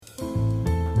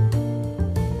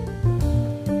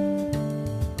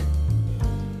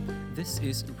This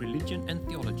is Religion and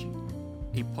Theology,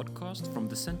 a podcast from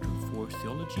the Center for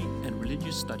Theology and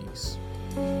Religious Studies.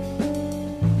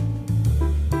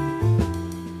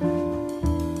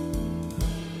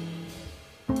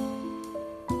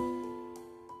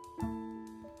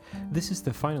 This is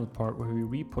the final part where we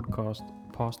re-podcast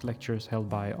past lectures held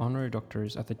by honorary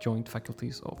doctors at the joint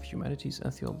faculties of Humanities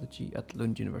and Theology at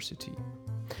Lund University.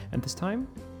 And this time,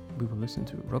 we will listen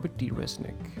to Robert D.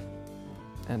 Resnick.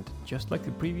 And just like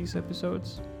the previous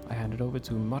episodes, I handed over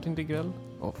to Martin de Grell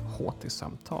of HT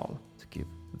Samtal to give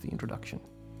the introduction.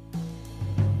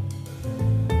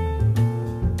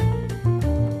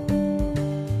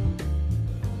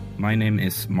 My name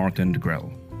is Martin de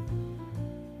Grell.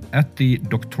 At the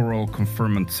doctoral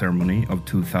conferment ceremony of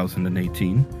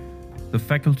 2018, the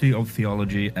Faculty of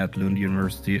Theology at Lund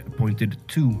University appointed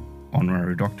two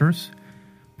honorary doctors,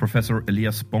 Professor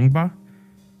Elias Bongba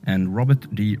and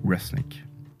Robert D. Resnick.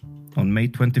 On May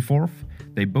 24th,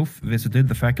 they both visited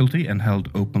the faculty and held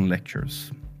open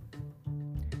lectures.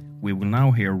 We will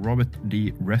now hear Robert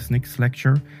D. Resnick's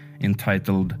lecture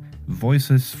entitled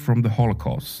Voices from the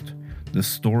Holocaust, the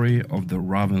Story of the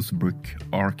Ravensbrück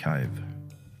Archive.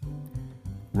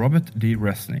 Robert D.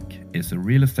 Resnick is a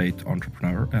real estate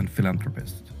entrepreneur and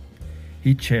philanthropist.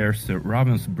 He chairs the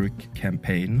Ravensbrück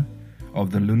campaign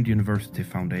of the Lund University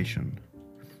Foundation.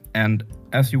 And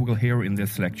as you will hear in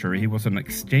this lecture, he was an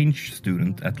exchange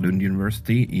student at Lund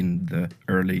University in the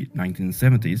early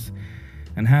 1970s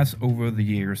and has over the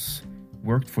years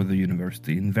worked for the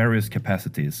university in various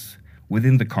capacities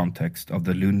within the context of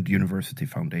the Lund University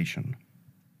Foundation.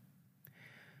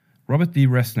 Robert D.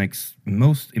 Resnick's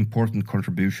most important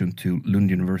contribution to Lund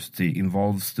University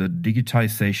involves the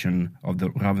digitization of the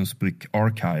Ravensbrück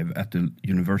archive at the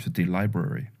university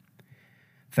library.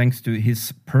 Thanks to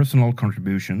his personal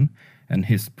contribution and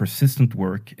his persistent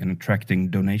work in attracting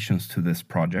donations to this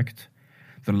project,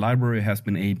 the library has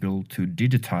been able to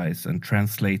digitize and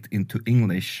translate into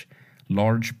English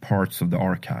large parts of the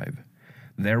archive,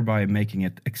 thereby making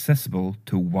it accessible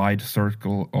to a wide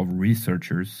circle of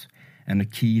researchers and a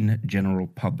keen general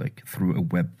public through a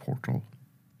web portal.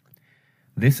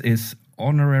 This is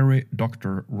Honorary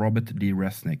Dr. Robert D.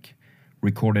 Resnick,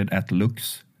 recorded at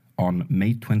Lux on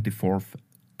May 24th,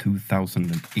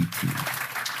 2018.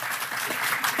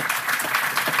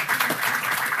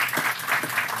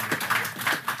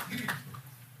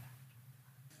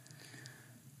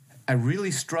 I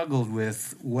really struggled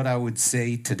with what I would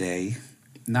say today.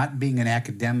 Not being an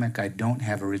academic, I don't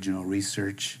have original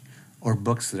research or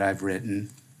books that I've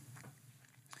written.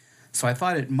 So I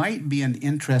thought it might be an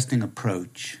interesting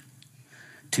approach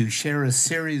to share a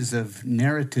series of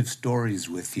narrative stories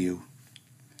with you.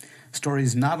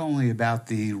 Stories not only about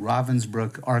the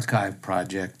Ravensbrück Archive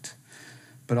project,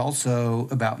 but also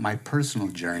about my personal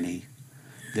journey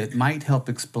that might help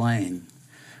explain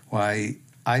why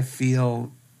I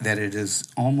feel that it is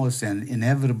almost an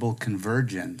inevitable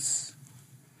convergence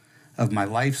of my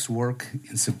life's work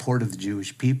in support of the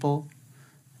Jewish people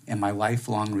and my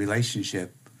lifelong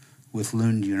relationship with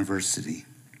Lund University.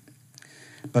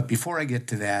 But before I get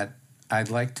to that, I'd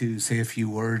like to say a few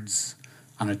words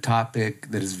on a topic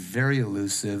that is very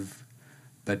elusive,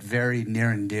 but very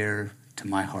near and dear to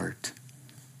my heart: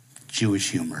 Jewish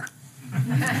humor.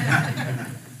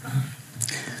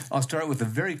 I'll start with a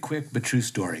very quick but true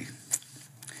story.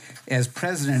 As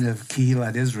president of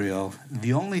Kehillat Israel,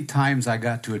 the only times I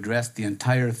got to address the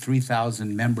entire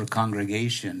 3,000-member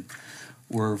congregation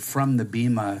were from the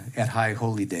Bima at High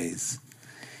Holy Days.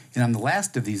 And on the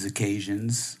last of these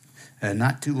occasions,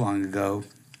 not too long ago,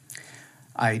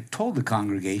 I told the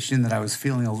congregation that I was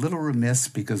feeling a little remiss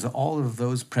because all of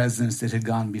those presidents that had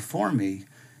gone before me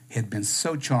had been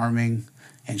so charming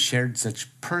and shared such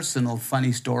personal,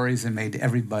 funny stories and made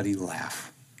everybody laugh.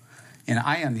 And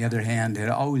I, on the other hand, had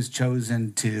always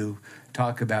chosen to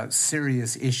talk about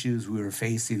serious issues we were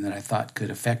facing that I thought could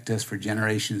affect us for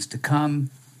generations to come,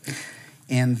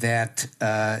 and that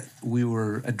we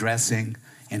were addressing,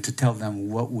 and to tell them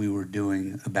what we were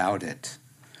doing about it.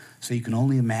 So you can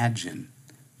only imagine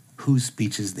whose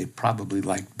speeches they probably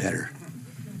liked better.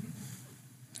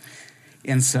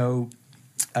 And so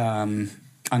on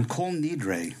Kol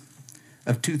Nidre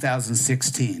of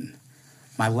 2016,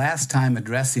 my last time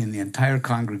addressing the entire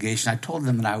congregation, I told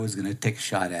them that I was going to take a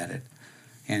shot at it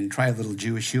and try a little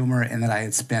Jewish humor, and that I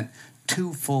had spent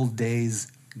 2 full days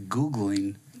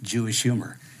Googling Jewish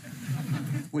humor,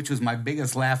 which was my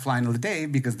biggest laugh line of the day,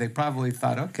 because they probably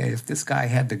thought, okay, if this guy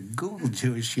had to Google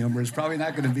Jewish humor, it's probably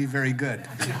not going to be very good.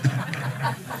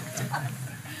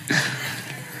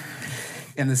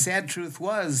 And the sad truth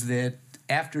was that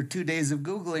after 2 days of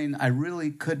Googling, I really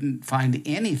couldn't find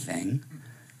anything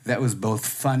that was both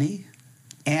funny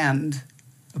and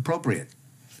appropriate.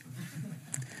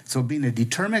 So being a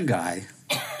determined guy,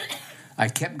 I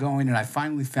kept going and I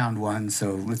finally found one,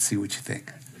 so let's see what you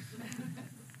think.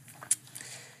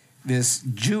 This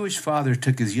Jewish father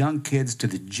took his young kids to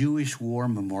the Jewish War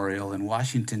Memorial in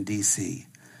Washington, D.C.,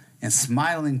 and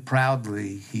smiling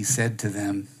proudly, he said to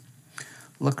them,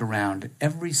 "Look around.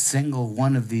 Every single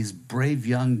one of these brave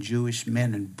young Jewish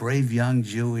men and brave young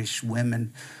Jewish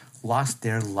women lost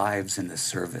their lives in the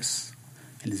service."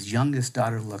 And his youngest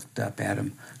daughter looked up at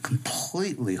him,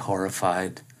 completely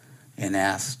horrified, and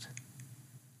asked,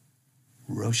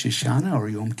 "Rosh Hashanah or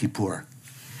Yom Kippur?"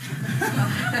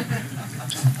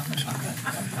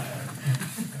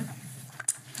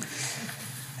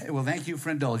 Well, thank you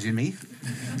for indulging me.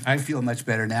 I feel much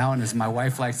better now, and as my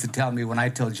wife likes to tell me, when I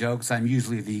tell jokes, I'm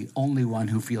usually the only one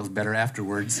who feels better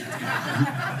afterwards.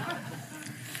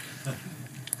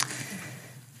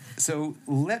 So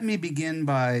let me begin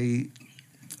by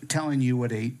telling you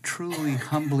what a truly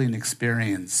humbling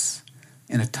experience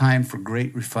in a time for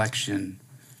great reflection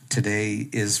today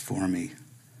is for me,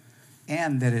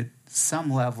 and that at some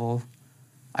level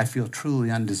I feel truly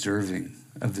undeserving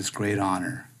of this great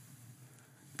honor.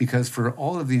 Because for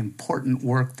all of the important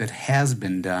work that has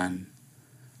been done,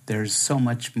 there's so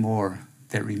much more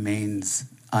that remains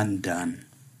undone.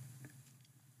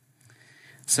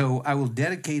 So I will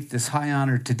dedicate this high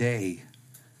honor today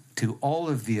to all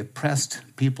of the oppressed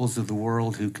peoples of the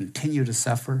world who continue to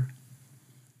suffer,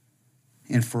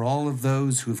 and for all of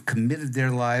those who have committed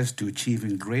their lives to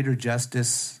achieving greater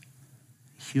justice,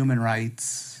 human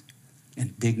rights,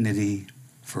 and dignity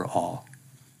for all.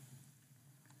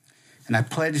 And I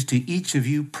pledge to each of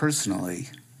you personally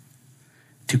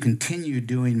to continue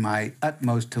doing my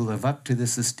utmost to live up to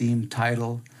this esteemed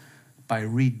title by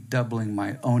redoubling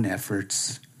my own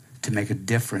efforts to make a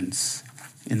difference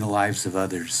in the lives of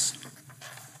others.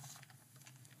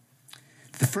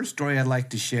 The first story I'd like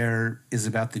to share is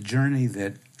about the journey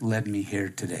that led me here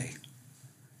today.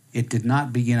 It did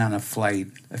not begin on a flight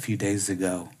a few days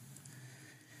ago.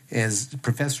 As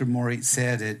Professor Moritz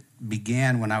said, it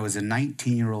began when I was a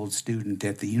 19-year-old student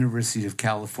at the University of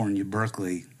California,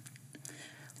 Berkeley,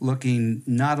 looking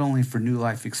not only for new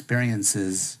life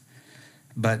experiences,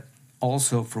 but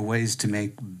also for ways to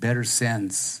make better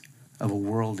sense of a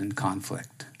world in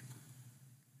conflict.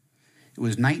 It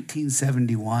was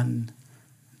 1971,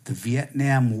 the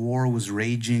Vietnam War was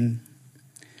raging,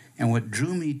 and what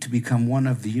drew me to become one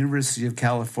of the University of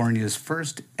California's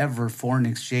first ever foreign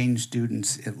exchange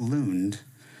students at Lund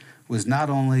was not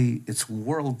only its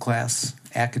world-class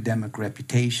academic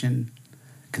reputation,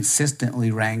 consistently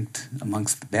ranked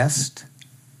amongst the best,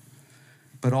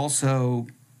 but also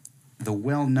the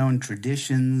well-known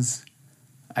traditions,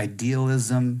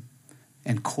 idealism,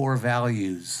 and core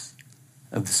values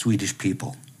of the Swedish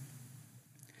people.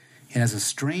 And as a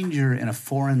stranger in a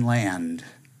foreign land,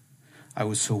 I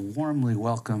was so warmly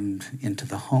welcomed into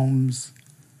the homes,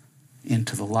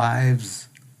 into the lives,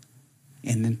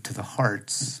 and into the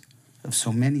hearts of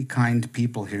so many kind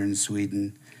people here in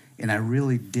Sweden, and I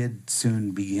really did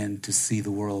soon begin to see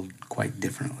the world quite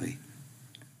differently.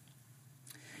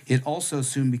 It also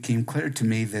soon became clear to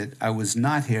me that I was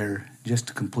not here just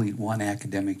to complete one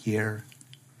academic year,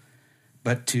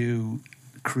 but to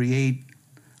create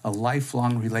a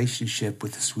lifelong relationship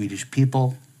with the Swedish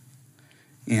people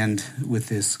and with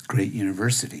this great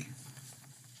university.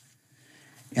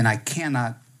 And I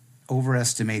cannot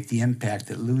overestimate the impact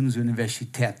that Lunds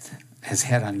Universitet has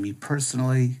had on me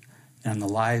personally and on the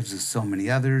lives of so many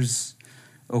others.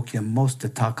 Och jag måste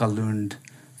tacka Lund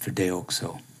för det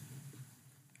också.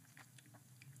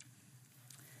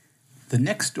 The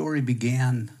next story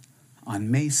began on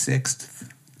May 6th,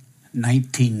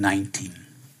 1919.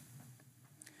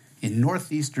 In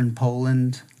northeastern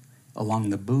Poland, along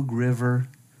the Bug River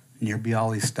near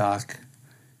Białystok,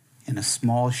 in a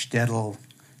small shtetl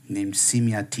named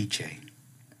Siemiatyce.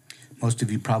 Most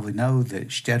of you probably know that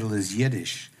shtetl is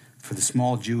Yiddish for the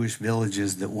small Jewish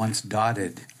villages that once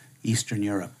dotted Eastern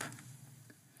Europe.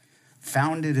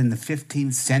 Founded in the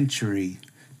 15th century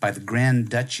by the Grand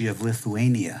Duchy of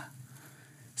Lithuania,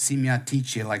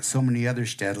 Siemiatyce, like so many other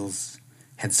shtetls,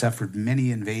 had suffered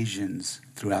many invasions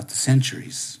throughout the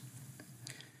centuries,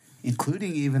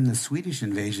 including even the Swedish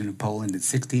invasion of Poland in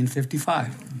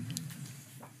 1655.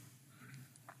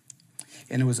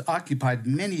 And it was occupied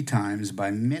many times by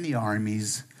many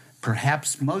armies,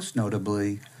 perhaps most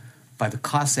notably by the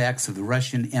Cossacks of the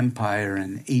Russian Empire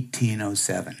in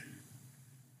 1807.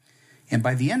 And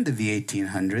by the end of the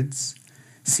 1800s,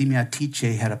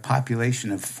 Siemiatyce had a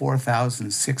population of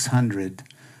 4,600,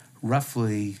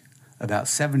 roughly about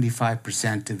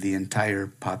 75% of the entire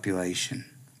population.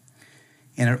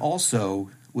 And it also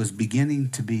was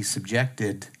beginning to be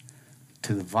subjected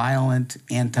to the violent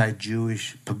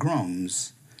anti-Jewish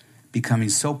pogroms becoming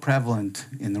so prevalent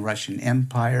in the Russian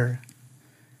Empire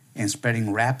and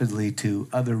spreading rapidly to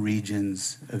other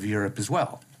regions of Europe as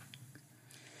well.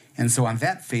 And so on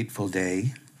that fateful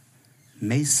day,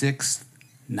 May 6th,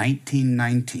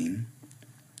 1919,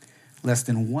 less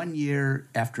than 1 year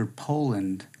after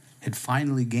Poland had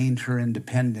finally gained her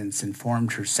independence and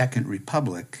formed her Second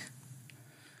Republic,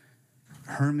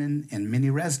 Herman and Minnie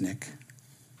Resnick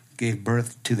gave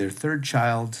birth to their third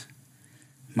child,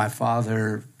 my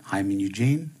father, Hyman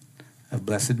Eugene, of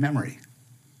blessed memory.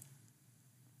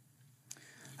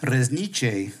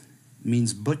 Reznicze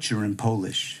means butcher in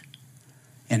Polish,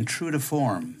 and true to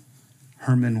form,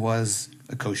 Herman was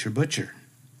a kosher butcher,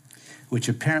 which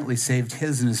apparently saved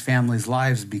his and his family's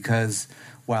lives because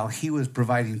while he was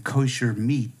providing kosher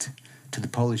meat to the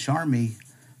Polish army,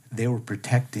 they were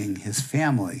protecting his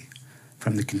family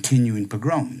from the continuing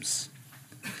pogroms.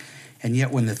 And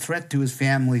yet when the threat to his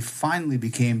family finally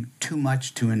became too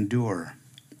much to endure,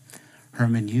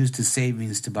 Herman used his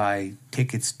savings to buy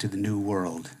tickets to the New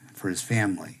World for his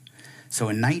family. So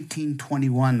in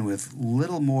 1921, with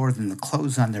little more than the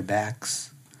clothes on their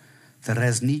backs, the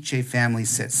Reznicze family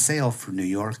set sail for New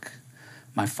York.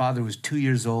 My father was 2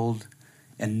 years old,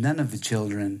 and none of the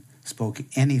children spoke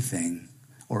anything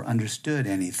or understood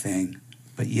anything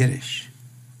but Yiddish.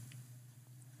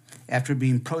 After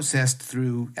being processed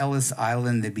through Ellis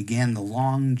Island, they began the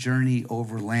long journey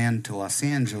overland to Los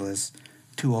Angeles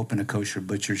to open a kosher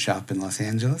butcher shop in Los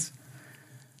Angeles,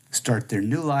 start their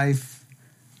new life,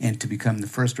 and to become the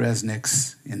first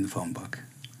Resnicks in the phone book.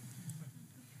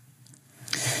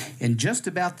 In just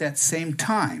about that same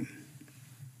time,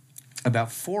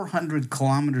 about 400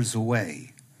 kilometers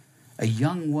away, a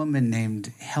young woman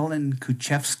named Helen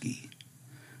Kuchevsky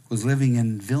was living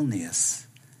in Vilnius,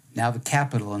 now the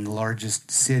capital and the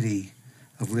largest city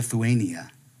of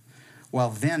Lithuania, while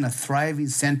then a thriving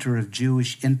center of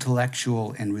Jewish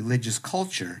intellectual and religious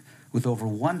culture with over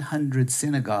 100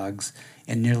 synagogues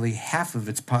and nearly half of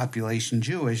its population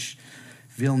Jewish.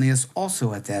 Vilnius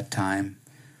also at that time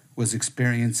was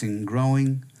experiencing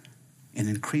growing and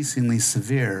increasingly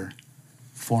severe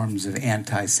forms of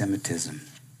anti-Semitism.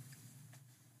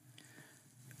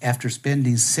 After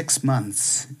spending 6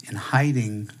 months in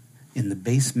hiding in the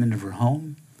basement of her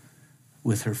home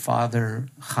with her father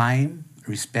Chaim, a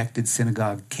respected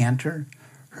synagogue cantor,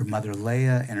 her mother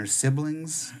Leah, and her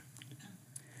siblings,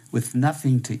 with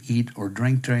nothing to eat or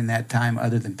drink during that time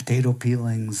other than potato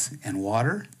peelings and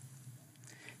water,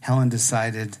 Helen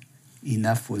decided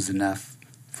enough was enough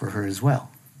for her as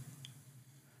well.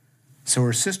 So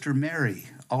her sister Mary,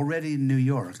 already in New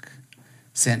York,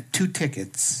 sent 2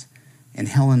 tickets, and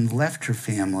Helen left her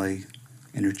family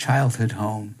and her childhood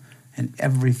home and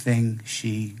everything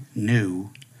she knew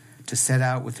to set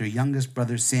out with her youngest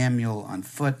brother Samuel on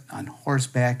foot, on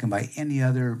horseback, and by any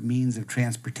other means of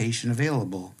transportation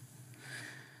available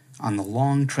on the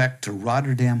long trek to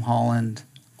Rotterdam, Holland,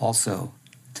 also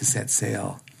to set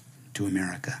sail to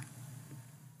America.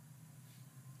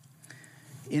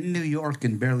 In New York,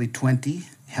 in barely 20,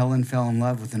 Helen fell in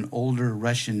love with an older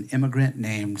Russian immigrant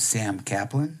named Sam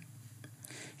Kaplan,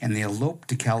 and they eloped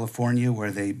to California,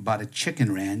 where they bought a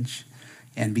chicken ranch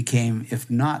and became, if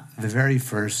not the very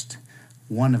first,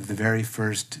 one of the very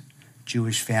first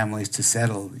Jewish families to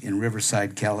settle in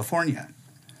Riverside, California.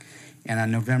 And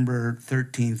on November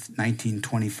 13th,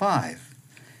 1925,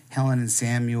 Helen and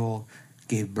Samuel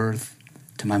gave birth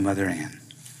to my mother Ann.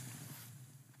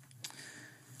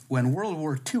 When World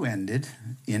War II ended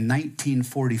in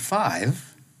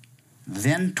 1945,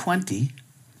 then 20,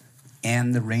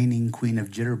 Anne, the reigning queen of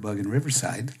Jitterbug in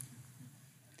Riverside,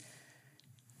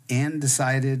 Anne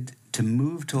decided to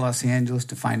move to Los Angeles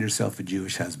to find herself a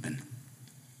Jewish husband.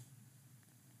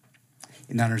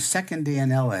 And on her second day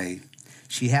in L.A.,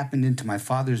 she happened into my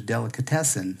father's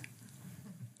delicatessen,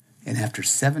 and after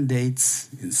 7 dates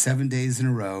in 7 days in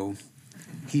a row,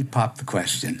 he popped the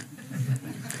question.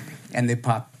 And they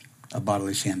popped a bottle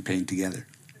of champagne together.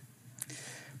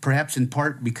 Perhaps in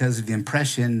part because of the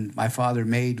impression my father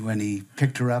made when he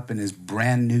picked her up in his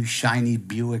brand new shiny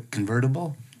Buick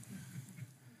convertible,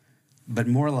 but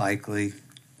more likely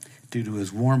due to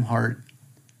his warm heart,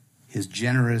 his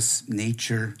generous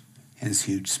nature, and his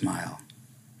huge smile.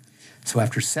 So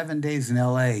after 7 days in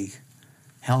L.A.,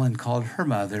 Helen called her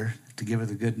mother to give her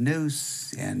the good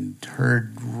news and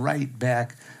heard right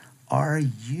back, "Are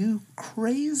you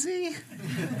crazy?"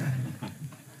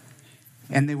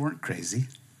 And they weren't crazy.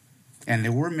 And they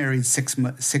were married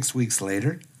 6 weeks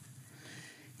later.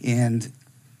 And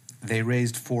they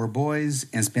raised 4 boys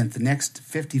and spent the next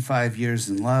 55 years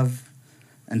in love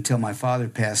until my father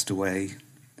passed away.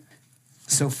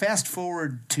 So fast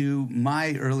forward to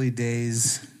my early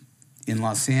days in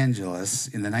Los Angeles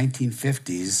in the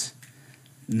 1950s,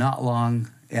 not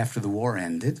long after the war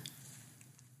ended.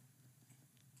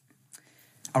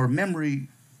 Our memory,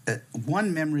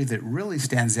 one memory that really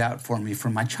stands out for me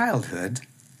from my childhood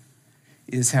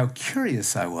is how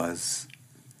curious I was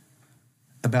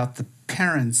about the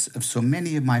parents of so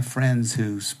many of my friends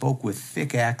who spoke with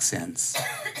thick accents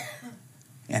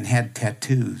and had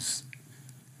tattoos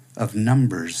of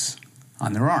numbers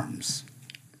on their arms.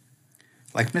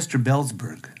 Like Mr.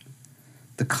 Bellsberg,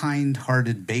 the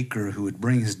kind-hearted baker who would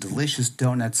bring his delicious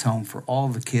donuts home for all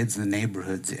the kids in the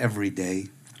neighborhoods every day.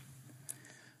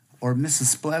 Or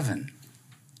Mrs. Splevin,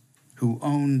 who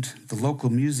owned the local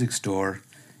music store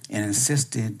and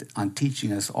insisted on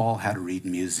teaching us all how to read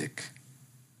music.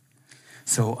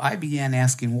 So I began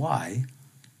asking why,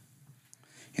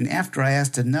 and after I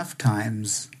asked enough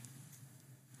times,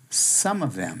 some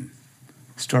of them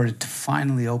started to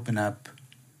finally open up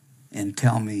and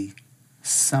tell me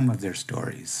some of their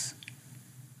stories.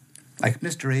 Like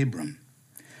Mr. Abram,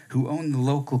 who owned the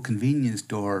local convenience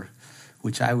store,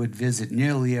 which I would visit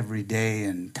nearly every day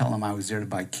and tell him I was there to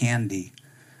buy candy,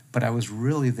 but I was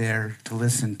really there to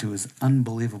listen to his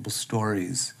unbelievable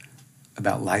stories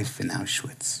about life in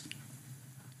Auschwitz.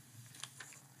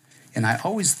 And I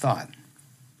always thought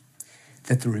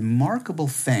that the remarkable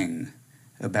thing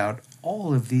about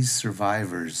all of these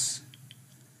survivors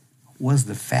was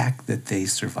the fact that they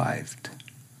survived.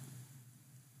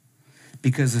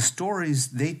 Because the stories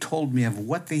they told me of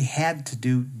what they had to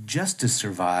do just to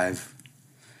survive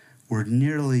were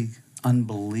nearly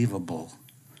unbelievable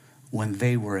when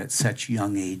they were at such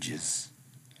young ages.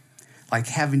 Like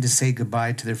having to say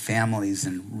goodbye to their families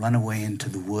and run away into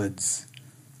the woods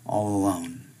all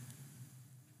alone.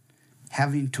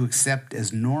 Having to accept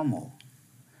as normal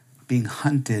being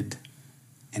hunted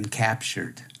and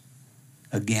captured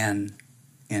again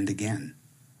and again.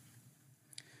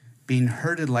 Being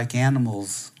herded like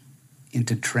animals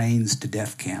into trains to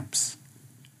death camps.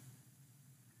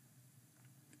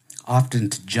 Often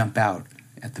to jump out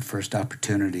at the first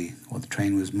opportunity while the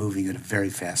train was moving at a very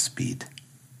fast speed.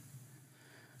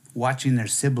 Watching their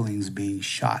siblings being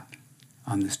shot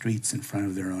on the streets in front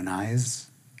of their own eyes.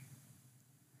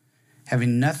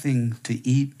 Having nothing to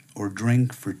eat or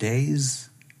drink for days.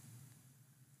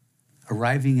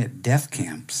 Arriving at death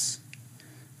camps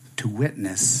to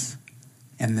witness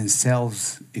and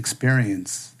themselves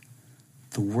experience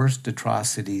the worst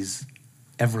atrocities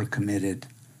ever committed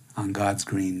on God's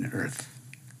green earth.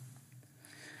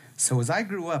 So as I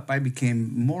grew up, I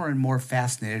became more and more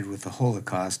fascinated with the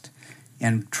Holocaust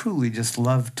and truly just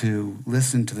loved to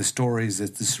listen to the stories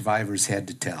that the survivors had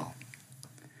to tell.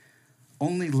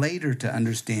 Only later to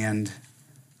understand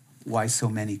why so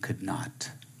many could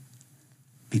not,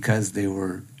 because they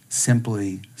were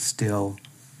simply still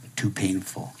too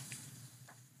painful.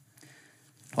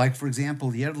 Like, for example,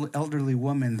 the elderly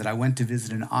woman that I went to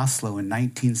visit in Oslo in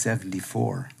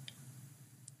 1974,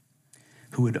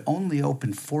 who had only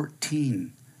opened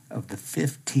 14 of the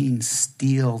 15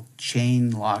 steel chain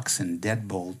locks and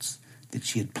deadbolts that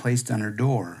she had placed on her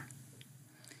door.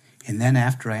 And then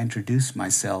after I introduced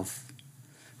myself,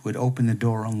 would open the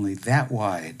door only that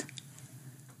wide,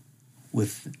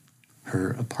 with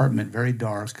her apartment very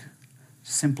dark,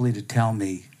 simply to tell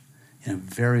me in a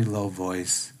very low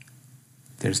voice,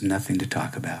 there's nothing to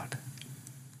talk about.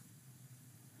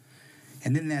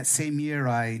 And in that same year,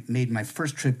 I made my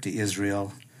first trip to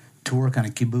Israel to work on a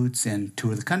kibbutz and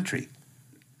tour the country.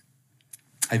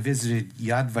 I visited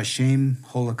Yad Vashem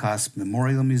Holocaust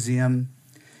Memorial Museum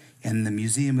and the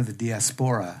Museum of the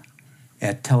Diaspora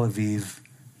at Tel Aviv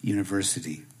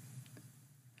University.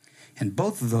 And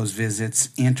both of those visits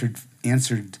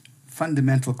answered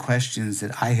fundamental questions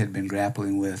that I had been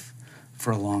grappling with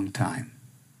for a long time.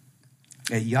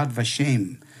 At Yad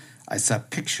Vashem, I saw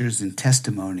pictures and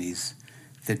testimonies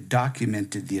that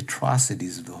documented the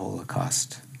atrocities of the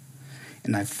Holocaust.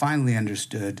 And I finally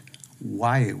understood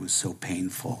why it was so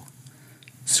painful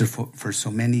for so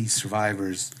many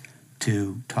survivors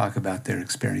to talk about their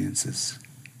experiences.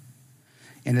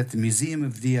 And at the Museum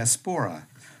of Diaspora,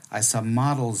 I saw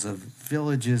models of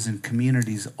villages and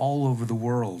communities all over the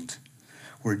world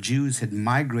where Jews had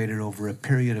migrated over a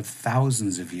period of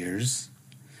thousands of years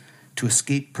to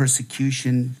escape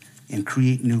persecution and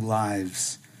create new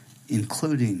lives,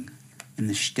 including in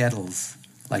the shtetls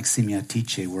like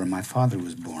Semiotice, where my father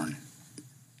was born.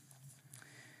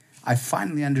 I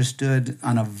finally understood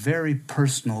on a very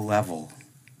personal level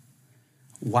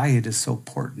why it is so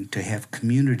important to have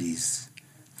communities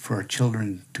for our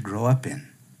children to grow up in.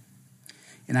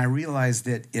 And I realized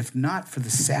that if not for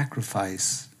the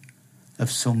sacrifice of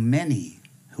so many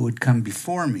who would come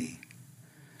before me,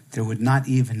 there would not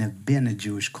even have been a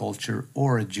Jewish culture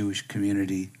or a Jewish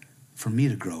community for me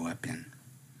to grow up in.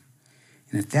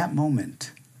 And at that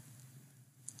moment,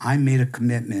 I made a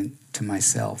commitment to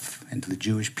myself and to the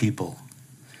Jewish people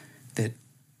that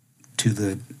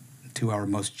to our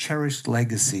most cherished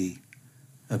legacy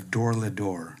of Dor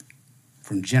Lador,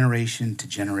 from generation to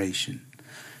generation.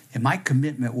 And my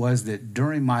commitment was that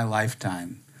during my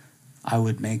lifetime, I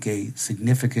would make a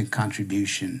significant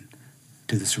contribution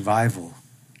to the survival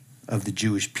of the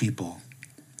Jewish people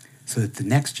so that the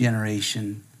next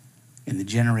generation and the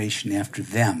generation after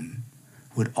them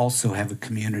would also have a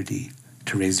community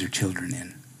to raise their children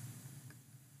in.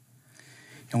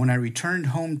 And when I returned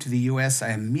home to the U.S.,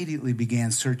 I immediately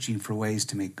began searching for ways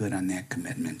to make good on that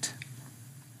commitment.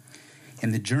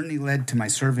 And the journey led to my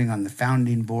serving on the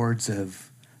founding boards of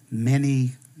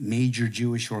many major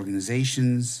Jewish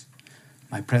organizations,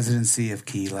 my presidency of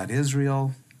Keilat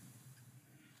Israel,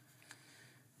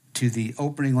 to the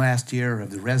opening last year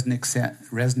of the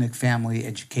Resnick Family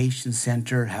Education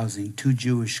Center, housing 2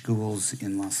 Jewish schools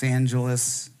in Los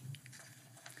Angeles,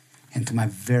 and to my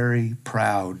very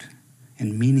proud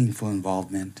and meaningful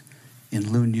involvement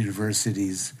in Lund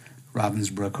University's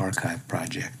Ravensbrück Archive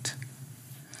project.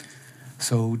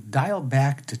 So dial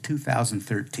back to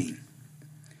 2013,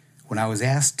 when I was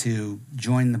asked to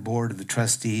join the board of the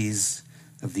trustees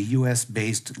of the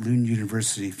U.S.-based Lund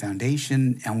University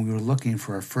Foundation, and we were looking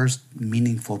for our first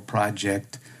meaningful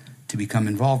project to become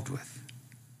involved with.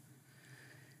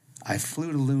 I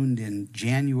flew to Lund in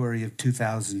January of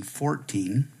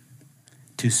 2014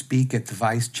 to speak at the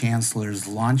Vice Chancellor's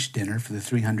launch dinner for the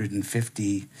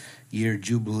 350-year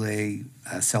Jubilee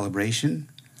celebration,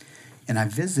 and I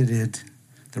visited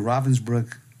the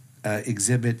Ravensbrück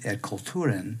exhibit at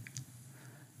Kulturen,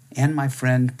 and my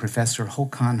friend Professor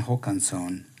Håkan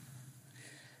Håkansson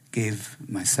gave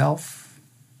myself,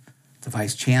 the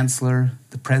Vice Chancellor,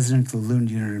 the President of the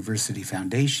Lund University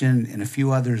Foundation, and a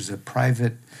few others a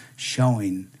private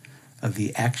showing of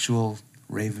the actual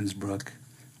Ravensbrück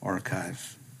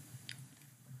archive.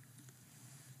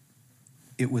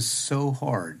 It was so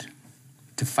hard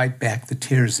to fight back the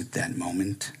tears at that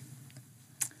moment,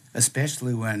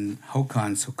 especially when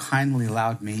Håkan so kindly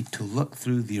allowed me to look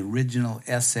through the original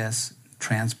SS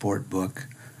transport book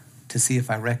to see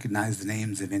if I recognized the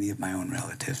names of any of my own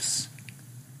relatives.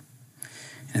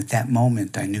 And at that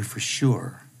moment, I knew for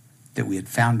sure that we had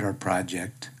found our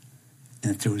project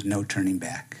and that there was no turning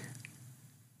back.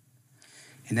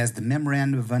 And as the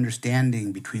Memorandum of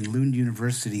Understanding between Lund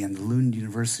University and the Lund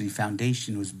University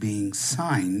Foundation was being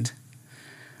signed,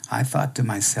 I thought to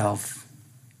myself,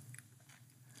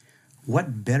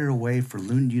 what better way for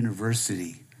Lund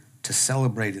University to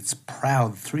celebrate its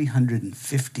proud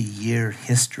 350-year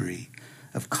history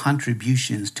of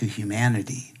contributions to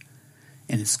humanity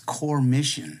and its core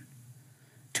mission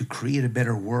to create a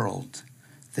better world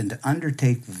than to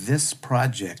undertake this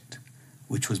project,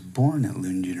 which was born at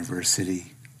Lund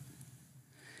University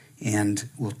and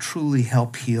will truly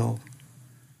help heal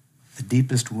the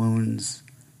deepest wounds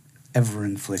ever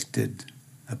inflicted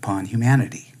upon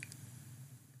humanity.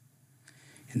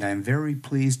 And I am very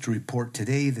pleased to report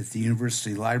today that the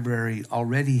University Library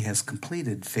already has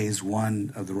completed Phase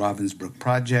 1 of the Ravensbrück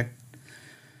project,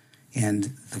 and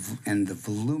the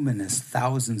voluminous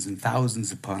thousands and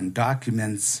thousands upon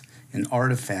documents and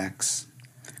artifacts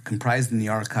comprised in the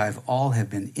archive all have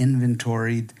been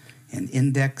inventoried and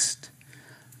indexed.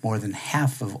 More than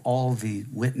half of all the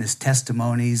witness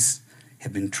testimonies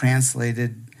have been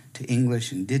translated to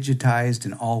English and digitized,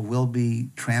 and all will be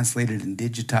translated and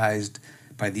digitized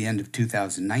by the end of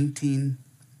 2019.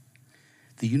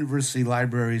 The University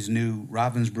Library's new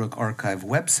Ravensbrück Archive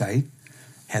website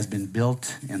has been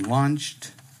built and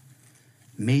launched.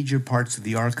 Major parts of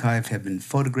the archive have been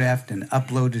photographed and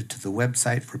uploaded to the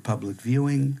website for public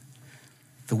viewing.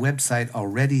 The website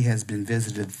already has been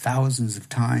visited thousands of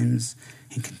times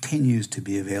and continues to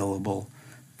be available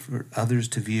for others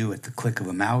to view at the click of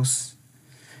a mouse.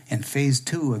 And Phase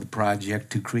 2 of the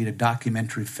project to create a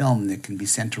documentary film that can be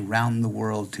sent around the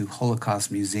world to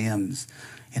Holocaust museums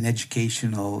and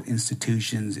educational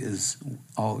institutions is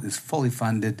fully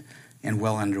funded and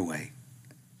well underway.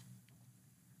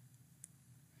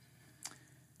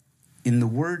 In the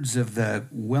words of the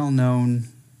well-known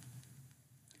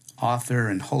author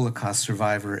and Holocaust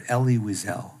survivor Elie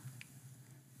Wiesel,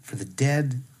 for the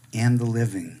dead and the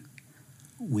living,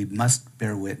 we must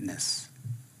bear witness.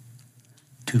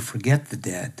 To forget the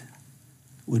dead,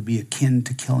 would be akin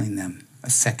to killing them a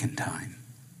second time.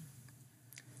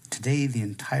 Today, the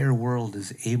entire world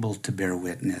is able to bear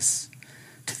witness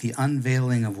to the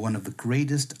unveiling of one of the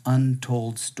greatest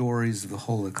untold stories of the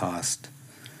Holocaust,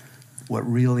 what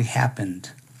really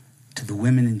happened to the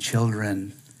women and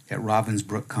children at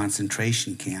Ravensbrück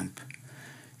concentration camp,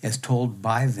 as told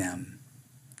by them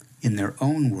in their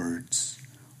own words,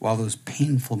 while those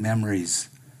painful memories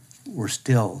were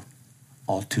still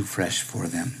all too fresh for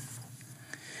them.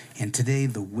 And today,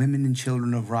 the women and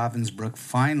children of Ravensbrück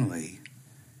finally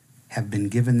have been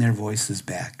given their voices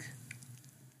back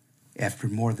after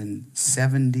more than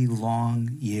 70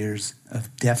 long years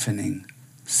of deafening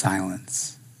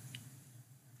silence.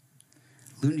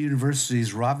 Lund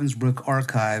University's Ravensbrück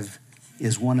archive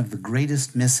is one of the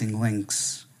greatest missing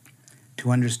links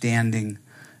to understanding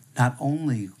not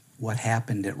only what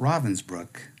happened at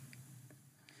Ravensbrück,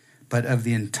 but of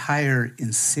the entire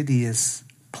insidious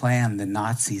plan the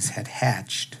Nazis had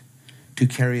hatched to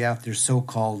carry out their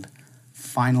so-called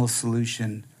final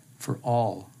solution for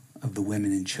all of the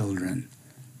women and children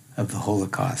of the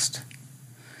Holocaust.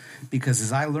 Because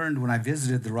as I learned when I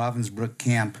visited the Ravensbrück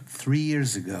camp 3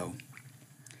 years ago,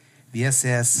 the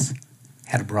SS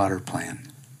had a broader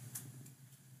plan.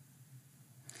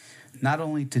 Not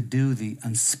only to do the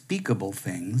unspeakable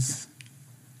things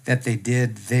that they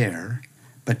did there,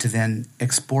 but to then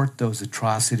export those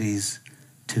atrocities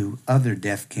to other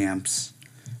death camps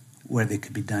where they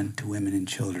could be done to women and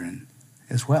children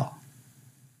as well.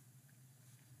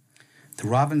 The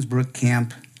Ravensbrück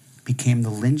camp became the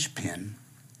linchpin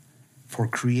for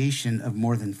creation of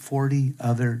more than 40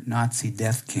 other Nazi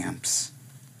death camps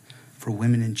for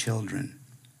women and children.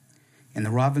 And the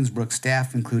Ravensbrück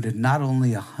staff included not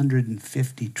only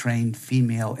 150 trained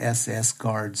female SS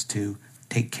guards to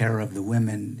take care of the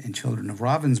women and children of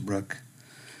Ravensbrück,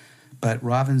 but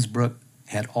Ravensbrück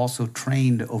had also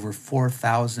trained over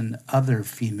 4,000 other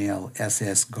female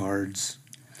SS guards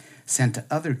sent to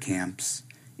other camps,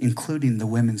 including the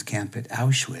women's camp at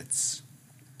Auschwitz,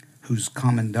 whose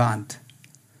commandant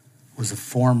was a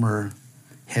former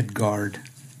head guard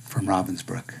from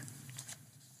Ravensbrück.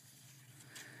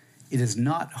 It is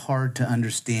not hard to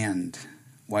understand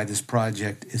why this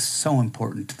project is so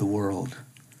important to the world,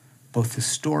 both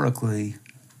historically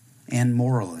and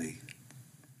morally.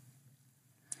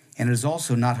 And it is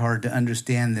also not hard to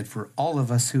understand that for all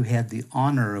of us who had the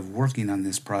honor of working on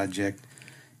this project,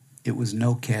 it was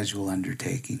no casual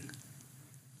undertaking.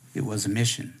 It was a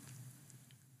mission.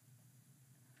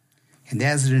 And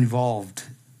as it evolved,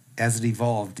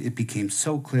 it became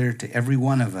so clear to every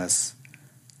one of us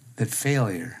that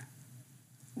failure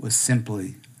was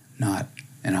simply not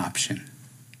an option.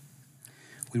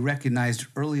 We recognized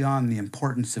early on the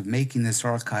importance of making this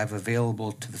archive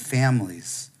available to the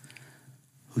families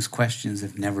whose questions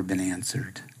have never been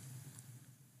answered,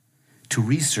 to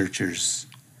researchers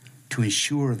to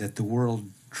ensure that the world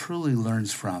truly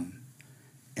learns from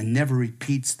and never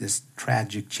repeats this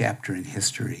tragic chapter in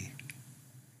history,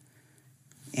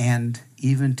 and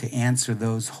even to answer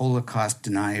those Holocaust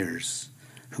deniers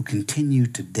who continue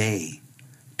today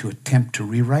to attempt to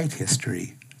rewrite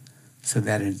history so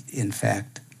that it, in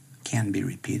fact, can be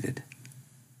repeated.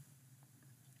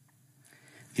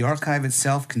 The archive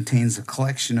itself contains a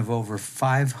collection of over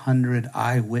 500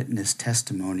 eyewitness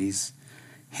testimonies,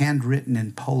 handwritten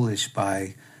in Polish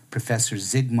by Professor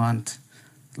Zygmunt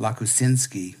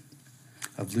Lakusinski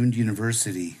of Lund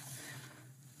University,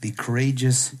 the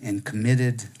courageous and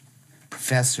committed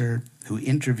professor who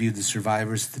interviewed the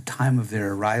survivors at the time of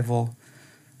their arrival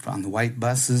on the white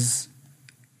buses.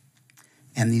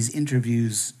 And these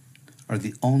interviews are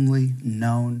the only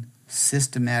known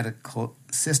systematically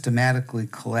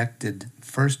collected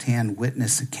first-hand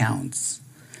witness accounts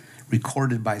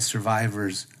recorded by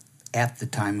survivors at the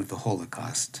time of the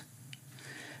Holocaust.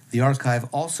 The archive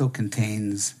also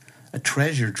contains a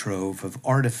treasure trove of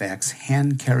artifacts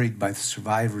hand-carried by the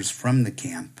survivors from the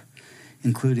camp,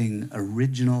 including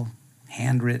original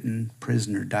handwritten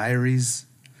prisoner diaries,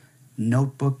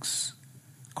 notebooks,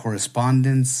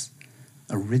 correspondence,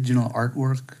 original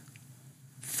artwork,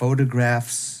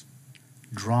 photographs,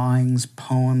 drawings,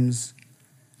 poems,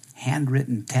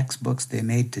 handwritten textbooks they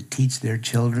made to teach their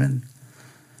children,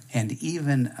 and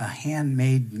even a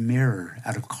handmade mirror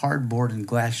out of cardboard and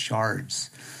glass shards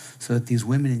so that these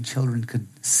women and children could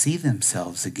see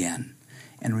themselves again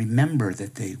and remember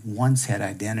that they once had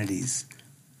identities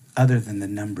other than the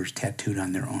numbers tattooed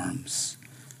on their arms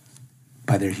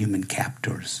by their human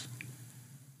captors.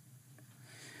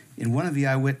 In one of the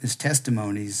eyewitness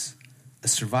testimonies, a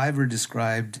survivor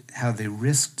described how they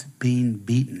risked being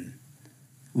beaten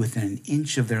within an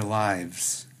inch of their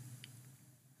lives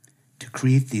to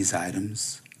create these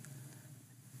items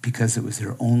because it was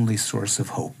their only source of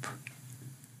hope.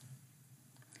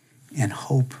 And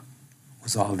hope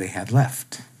was all they had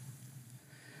left.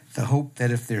 The hope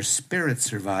that if their spirit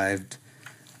survived,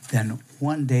 then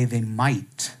one day they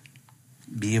might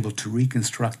be able to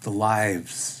reconstruct the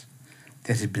lives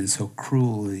that had been so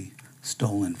cruelly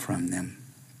stolen from them.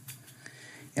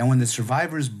 And when the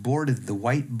survivors boarded the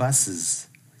white buses,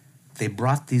 they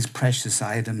brought these precious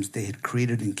items they had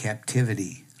created in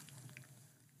captivity,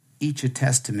 each a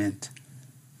testament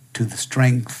to the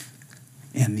strength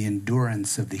and the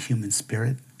endurance of the human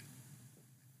spirit.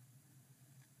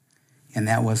 And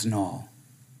that wasn't all.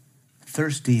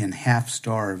 Thirsty and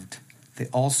half-starved, they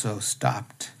also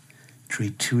stopped to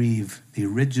retrieve the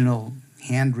original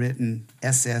handwritten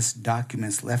SS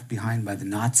documents left behind by the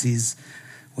Nazis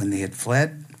when they had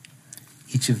fled.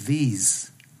 Each of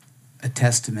these a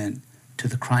testament to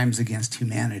the crimes against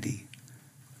humanity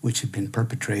which had been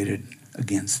perpetrated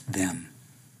against them.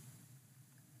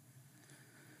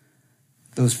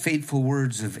 Those fateful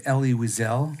words of Elie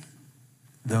Wiesel,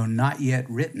 though not yet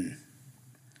written,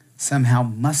 somehow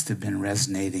must have been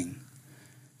resonating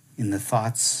in the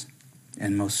thoughts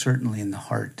and most certainly in the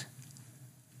heart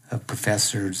of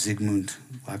Professor Zygmunt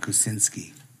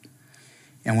Łakusinski.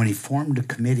 And when he formed a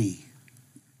committee,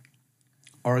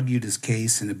 argued his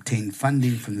case and obtained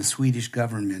funding from the Swedish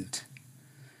government,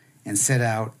 and set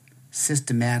out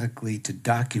systematically to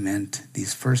document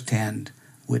these first-hand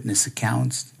witness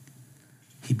accounts,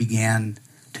 he began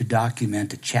to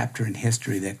document a chapter in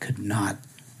history that could not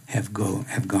have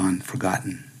gone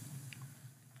forgotten.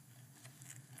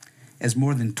 As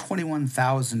more than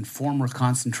 21,000 former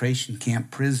concentration camp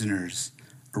prisoners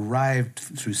arrived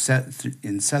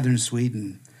in southern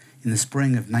Sweden in the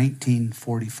spring of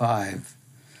 1945,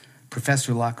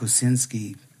 Professor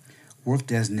Łakusinski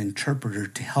worked as an interpreter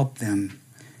to help them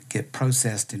get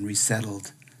processed and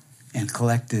resettled and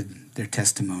collected their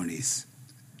testimonies.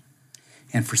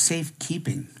 And for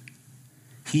safekeeping,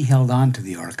 he held on to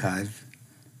the archive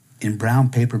in brown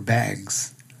paper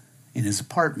bags in his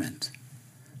apartment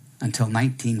until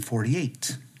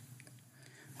 1948,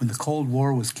 when the Cold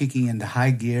War was kicking into high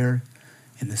gear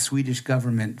and the Swedish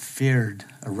government feared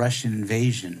a Russian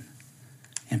invasion,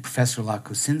 and Professor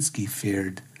Łakusinski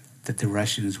feared that the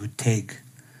Russians would take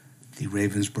the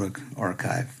Ravensbrück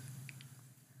archive.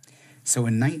 So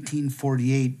in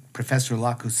 1948, Professor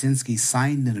Łakusinski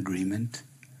signed an agreement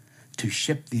to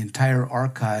ship the entire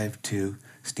archive to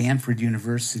Stanford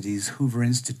University's Hoover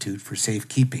Institute for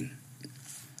safekeeping.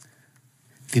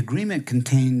 The agreement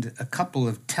contained a couple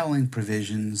of telling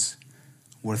provisions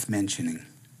worth mentioning.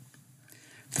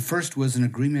 The first was an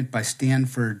agreement by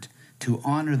Stanford to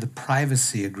honor the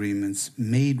privacy agreements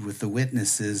made with the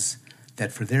witnesses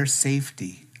that for their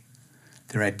safety,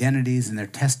 their identities and their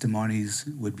testimonies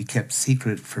would be kept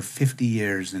secret for 50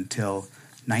 years until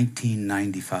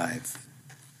 1995.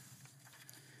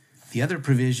 The other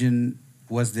provision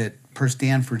was that, per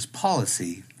Stanford's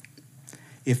policy,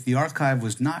 if the archive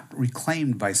was not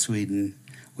reclaimed by Sweden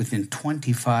within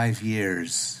 25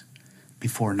 years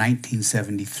before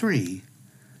 1973,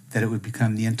 that it would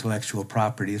become the intellectual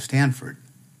property of Stanford.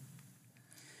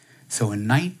 So in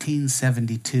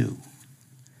 1972,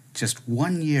 just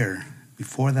 1 year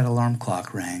before that alarm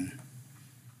clock rang,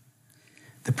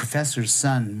 the professor's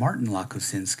son, Martin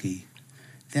Łakusinski,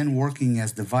 then working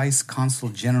as the Vice Consul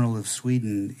General of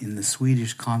Sweden in the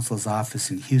Swedish Consul's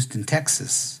office in Houston,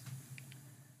 Texas,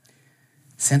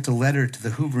 sent a letter to the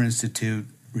Hoover Institute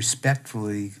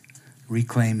respectfully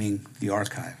reclaiming the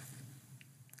archive.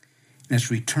 And its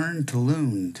return to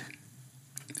Lund,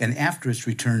 and after its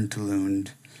return to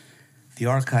Lund, the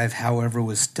archive, however,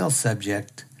 was still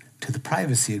subject to the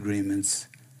privacy agreements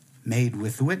made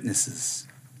with the witnesses.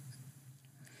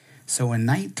 So in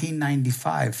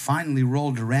 1995, finally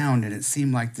rolled around, and it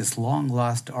seemed like this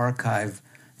long-lost archive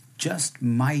just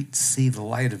might see the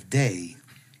light of day.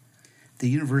 The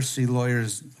university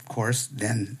lawyers, of course,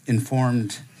 then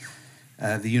informed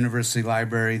the university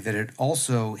library that it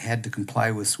also had to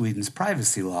comply with Sweden's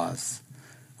privacy laws,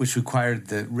 which required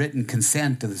the written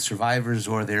consent of the survivors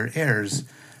or their heirs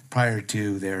prior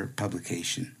to their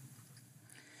publication.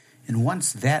 And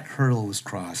once that hurdle was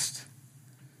crossed,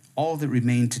 all that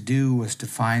remained to do was to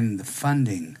find the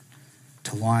funding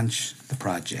to launch the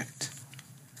project.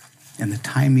 And the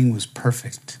timing was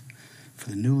perfect for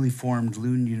the newly formed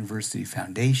Lund University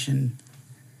Foundation,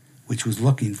 which was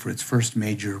looking for its first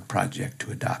major project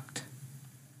to adopt.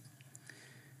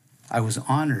 I was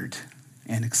honored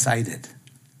and excited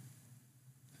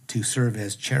to serve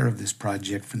as chair of this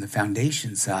project from the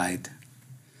foundation side,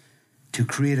 to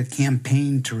create a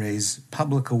campaign to raise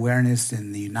public awareness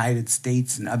in the United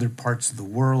States and other parts of the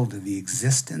world of the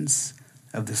existence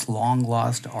of this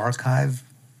long-lost archive,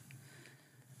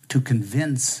 to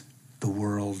convince the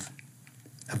world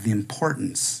of the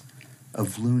importance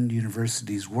of Lund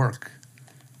University's work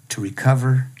to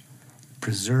recover,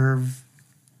 preserve,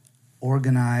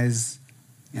 organize,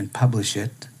 and publish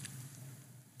it,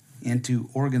 and to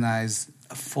organize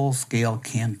a full-scale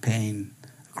campaign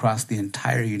across the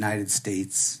entire United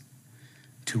States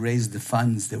to raise the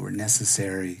funds that were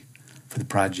necessary for the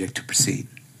project to proceed.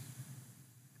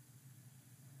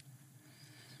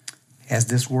 As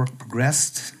this work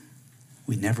progressed,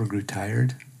 we never grew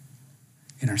tired,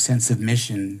 and our sense of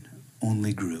mission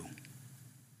only grew.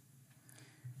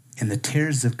 And the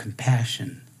tears of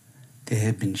compassion that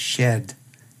had been shed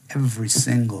every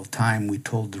single time we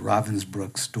told the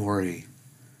Ravensbrück story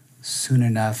soon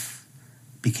enough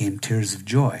became tears of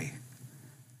joy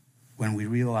when we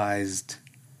realized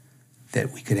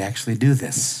that we could actually do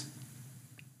this.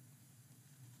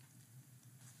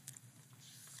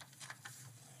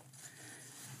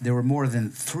 There were more than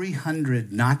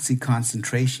 300 Nazi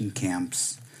concentration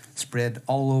camps spread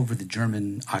all over the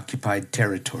German-occupied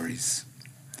territories.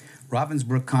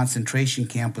 Ravensbrück concentration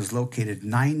camp was located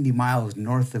 90 miles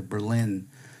north of Berlin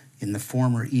in the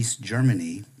former East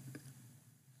Germany.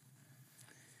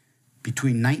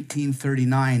 Between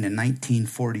 1939 and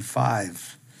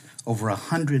 1945, over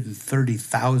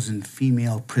 130,000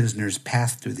 female prisoners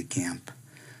passed through the camp.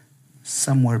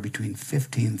 Somewhere between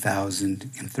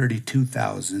 15,000 and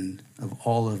 32,000 of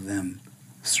all of them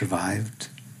survived.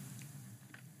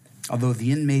 Although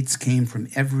the inmates came from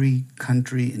every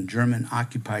country in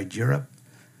German-occupied Europe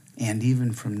and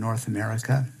even from North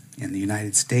America and the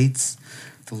United States,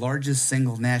 the largest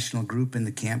single national group in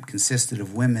the camp consisted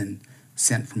of women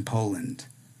sent from Poland.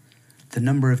 The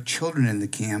number of children in the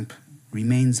camp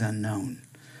remains unknown,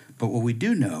 but what we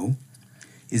do know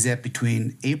is that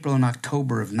between April and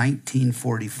October of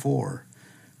 1944,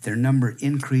 their number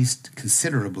increased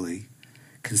considerably,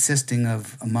 consisting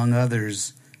of, among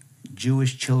others,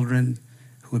 Jewish children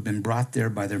who had been brought there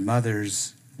by their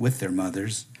mothers, with their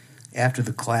mothers, after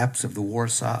the collapse of the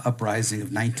Warsaw Uprising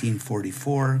of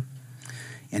 1944,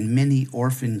 and many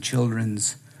orphan children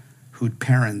whose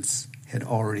parents had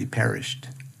already perished.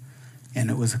 And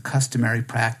it was a customary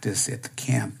practice at the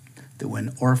camp that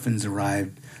when orphans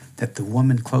arrived, that the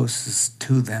woman closest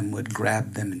to them would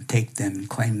grab them and take them and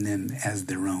claim them as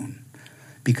their own,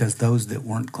 because those that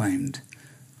weren't claimed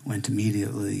went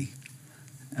immediately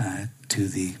to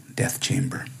the death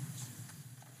chamber.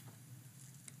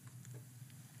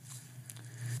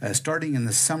 Starting in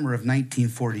the summer of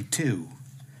 1942,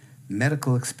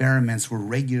 medical experiments were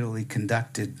regularly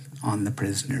conducted on the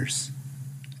prisoners.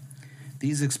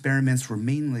 These experiments were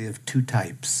mainly of two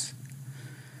types.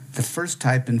 The first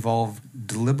type involved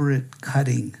deliberate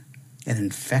cutting and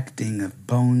infecting of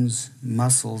bones,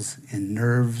 muscles, and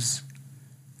nerves,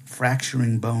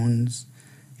 fracturing bones,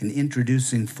 and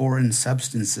introducing foreign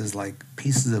substances like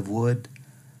pieces of wood,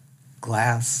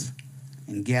 glass,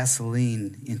 and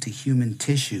gasoline into human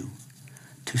tissue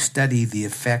to study the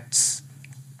effects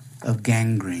of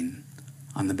gangrene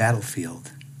on the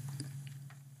battlefield.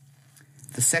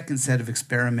 The second set of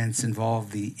experiments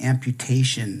involved the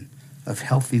amputation of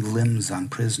healthy limbs on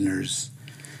prisoners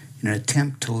in an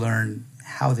attempt to learn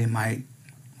how they might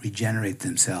regenerate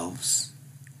themselves.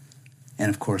 And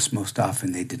of course, most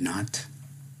often they did not.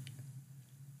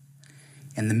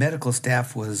 And the medical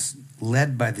staff was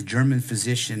led by the German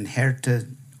physician Hertha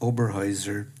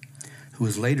Oberhäuser, who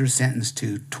was later sentenced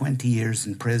to 20 years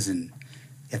in prison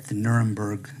at the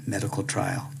Nuremberg medical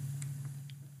trial.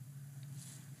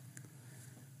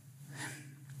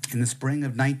 In the spring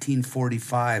of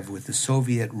 1945, with the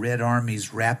Soviet Red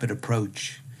Army's rapid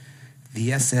approach,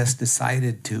 the SS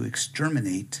decided to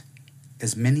exterminate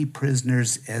as many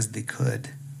prisoners as they could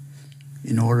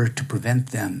in order to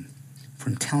prevent them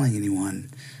from telling anyone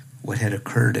what had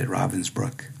occurred at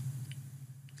Ravensbrück.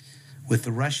 With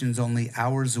the Russians only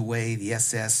hours away, the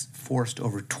SS forced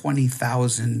over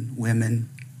 20,000 women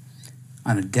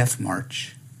on a death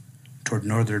march toward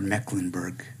northern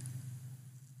Mecklenburg.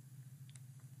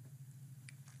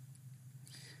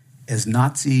 As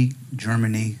Nazi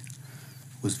Germany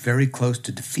was very close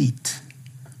to defeat,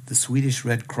 the Swedish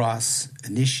Red Cross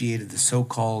initiated the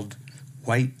so-called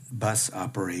White Bus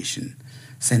Operation,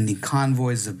 sending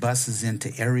convoys of buses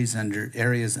into areas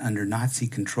under Nazi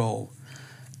control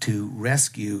to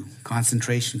rescue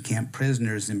concentration camp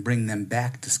prisoners and bring them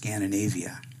back to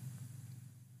Scandinavia.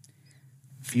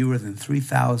 Fewer than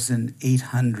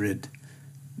 3,800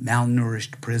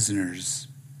 malnourished prisoners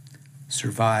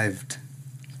survived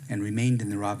and remained in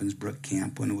the Ravensbrück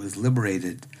camp when it was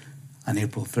liberated on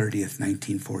April 30th,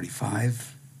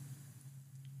 1945.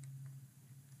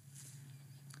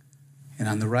 And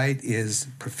on the right is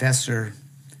Professor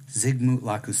Zygmunt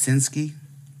Łakusinski,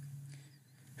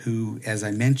 who, as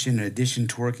I mentioned, in addition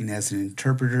to working as an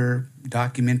interpreter,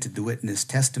 documented the witness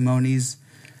testimonies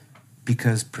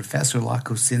because Professor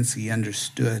Łakusinski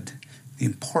understood the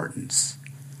importance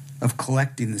of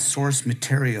collecting the source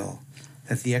material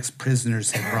that the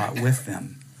ex-prisoners had brought with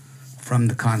them from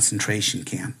the concentration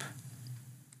camp.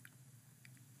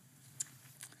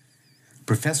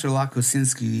 Professor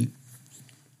Łakusinski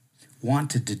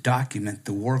wanted to document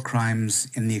the war crimes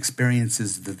and the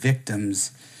experiences of the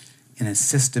victims in a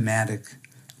systematic,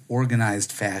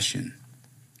 organized fashion.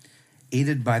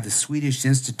 Aided by the Swedish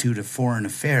Institute of Foreign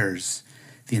Affairs,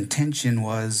 the intention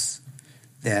was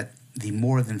that the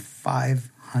more than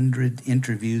 500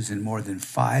 interviews and more than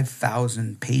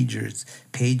 5,000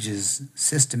 pages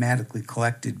systematically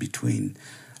collected between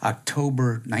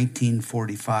October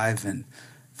 1945 and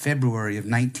February of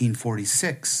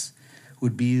 1946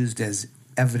 would be used as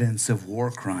evidence of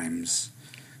war crimes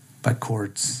by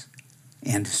courts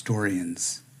and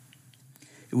historians.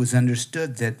 It was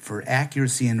understood that for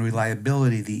accuracy and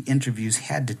reliability, the interviews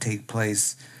had to take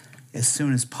place as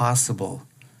soon as possible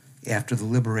after the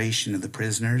liberation of the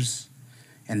prisoners,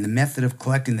 and the method of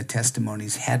collecting the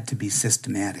testimonies had to be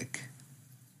systematic.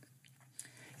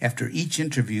 After each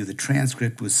interview, the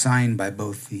transcript was signed by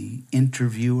both the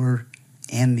interviewer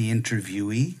and the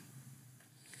interviewee.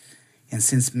 And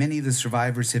since many of the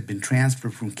survivors had been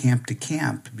transferred from camp to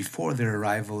camp before their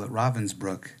arrival at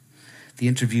Ravensbrück, the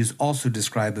interviews also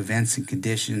describe events and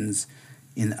conditions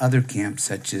in other camps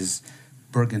such as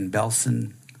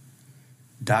Bergen-Belsen,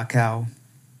 Dachau,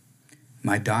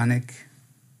 Majdanek,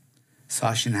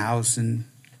 Sachsenhausen,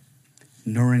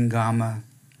 Neuengamme,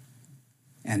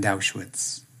 and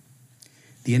Auschwitz.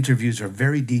 The interviews are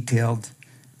very detailed,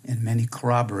 and many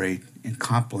corroborate and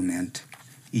complement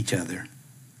each other.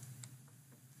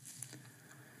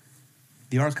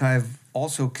 The archive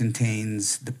also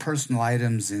contains the personal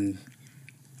items and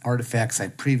artifacts I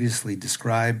previously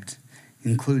described,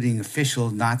 including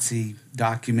official Nazi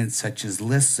documents such as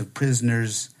lists of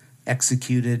prisoners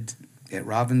executed at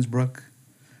Ravensbrück,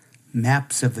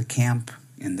 maps of the camp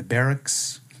and the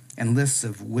barracks, and lists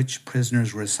of which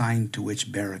prisoners were assigned to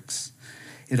which barracks.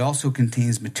 It also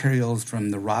contains materials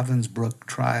from the Ravensbrück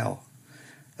trial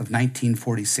of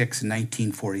 1946 and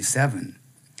 1947,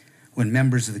 when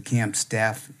members of the camp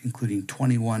staff, including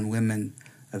 21 women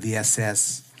of the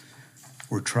SS,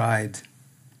 were tried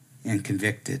and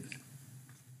convicted.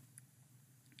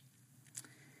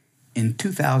 In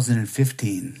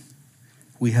 2015,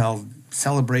 we held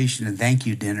celebration and thank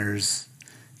you dinners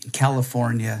in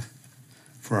California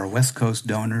for our West Coast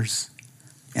donors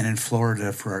and in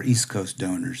Florida for our East Coast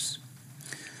donors.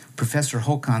 Professor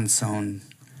Håkansson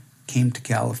came to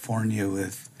California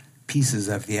with pieces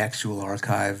of the actual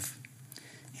archive,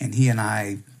 and he and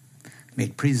I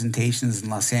made presentations in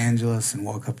Los Angeles and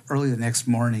woke up early the next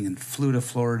morning and flew to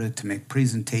Florida to make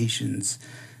presentations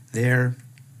there.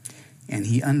 And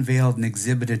he unveiled and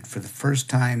exhibited for the first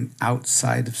time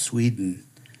outside of Sweden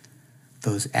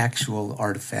those actual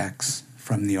artifacts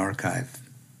from the archive.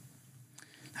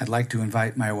 I'd like to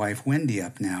invite my wife Wendy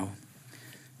up now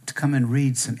to come and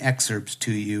read some excerpts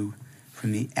to you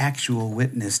from the actual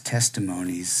witness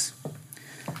testimonies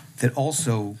that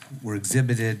also were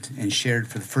exhibited and shared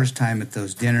for the first time at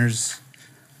those dinners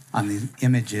on the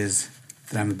images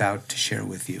that I'm about to share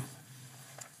with you.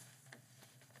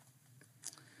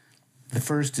 The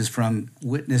first is from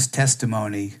witness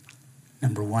testimony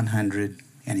number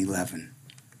 111.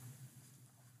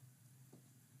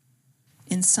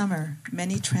 In summer,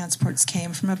 many transports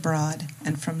came from abroad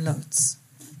and from Lodz.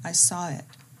 I saw it.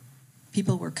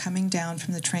 People were coming down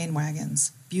from the train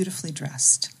wagons, beautifully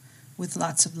dressed, with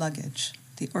lots of luggage.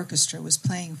 The orchestra was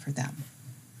playing for them.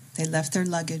 They left their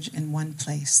luggage in one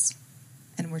place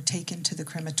and were taken to the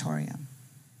crematorium.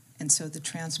 And so the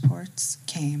transports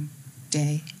came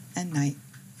day and night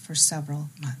for several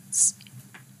months.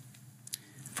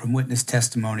 From witness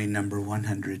testimony number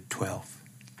 112.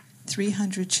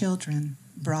 300 children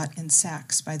brought in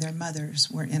sacks by their mothers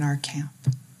were in our camp.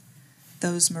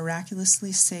 Those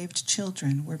miraculously saved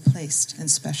children were placed in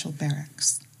special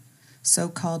barracks,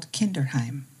 so-called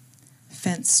Kinderheim,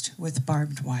 fenced with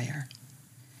barbed wire.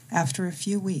 After a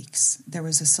few weeks, there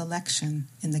was a selection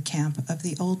in the camp of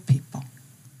the old people,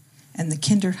 and the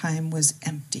Kinderheim was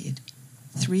emptied.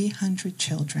 300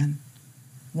 children,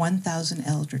 1,000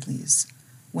 elderlies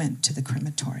went to the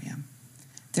crematorium.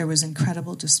 There was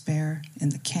incredible despair in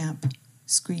the camp,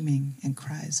 screaming and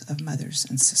cries of mothers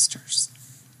and sisters.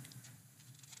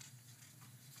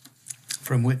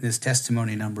 From witness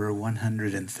testimony number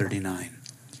 139.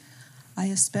 I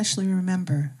especially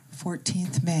remember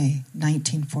 14th May,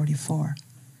 1944.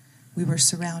 We were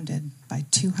surrounded by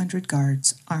 200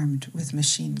 guards armed with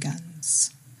machine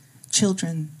guns.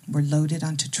 Children were loaded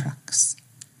onto trucks.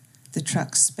 The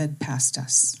trucks sped past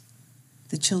us,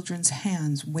 the children's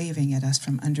hands waving at us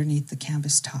from underneath the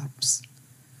canvas tops.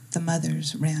 The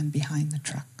mothers ran behind the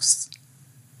trucks.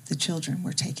 The children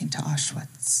were taken to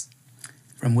Auschwitz.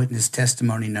 From witness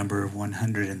testimony number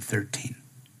 113.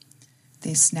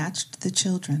 They snatched the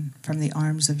children from the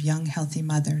arms of young, healthy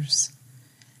mothers,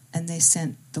 and they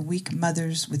sent the weak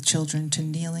mothers with children to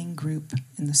kneeling group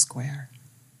in the square.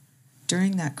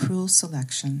 During that cruel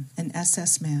selection, an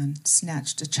SS man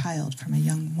snatched a child from a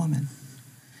young woman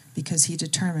because he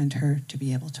determined her to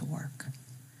be able to work.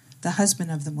 The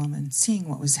husband of the woman, seeing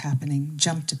what was happening,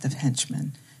 jumped at the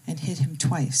henchman and hit him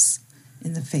twice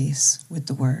in the face with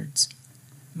the words,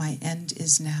 "My end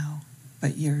is now,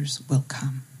 but yours will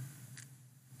come."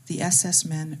 The SS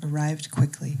men arrived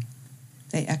quickly.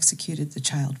 They executed the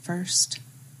child first,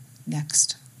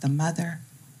 next the mother,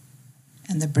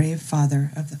 and the brave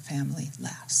father of the family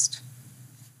last.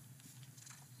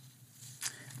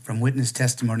 From witness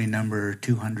testimony number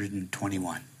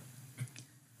 221.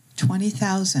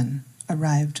 20,000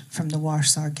 arrived from the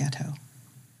Warsaw Ghetto,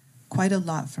 quite a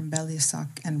lot from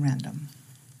Belisok and Random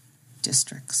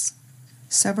districts.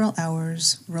 Several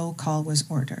hours roll call was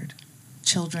ordered,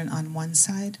 children on one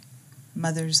side,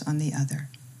 mothers on the other.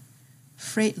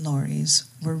 Freight lorries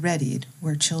were readied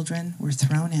where children were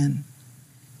thrown in,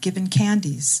 given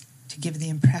candies to give the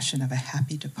impression of a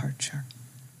happy departure.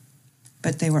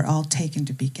 But they were all taken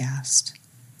to be gassed,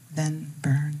 then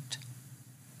burned.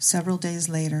 Several days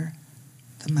later,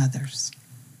 the mothers.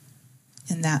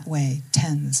 In that way,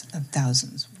 tens of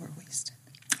thousands were wasted.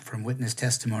 From witness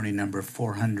testimony number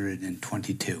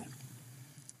 422.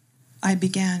 I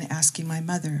began asking my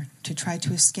mother to try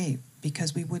to escape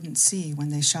because we wouldn't see when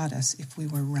they shot us if we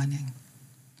were running.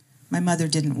 My mother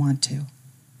didn't want to.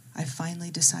 I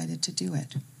finally decided to do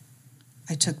it.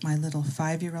 I took my little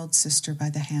 5-year-old sister by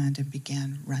the hand and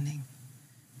began running.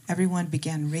 Everyone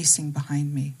began racing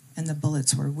behind me, and the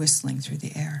bullets were whistling through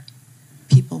the air.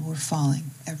 People were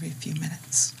falling every few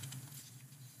minutes.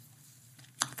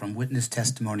 From witness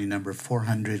testimony number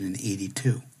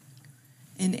 482.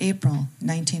 In April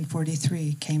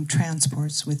 1943 came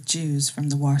transports with Jews from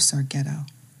the Warsaw Ghetto.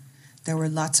 There were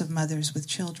lots of mothers with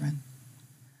children.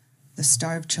 The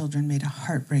starved children made a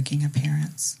heartbreaking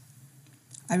appearance.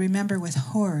 I remember with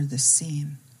horror this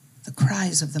scene, the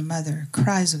cries of the mother,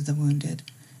 cries of the wounded,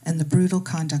 and the brutal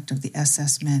conduct of the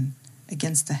SS men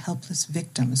against the helpless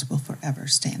victims will forever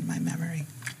stay in my memory.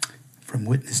 From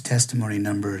witness testimony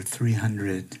number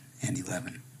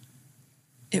 311.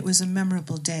 It was a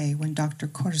memorable day when Dr.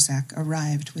 Korzak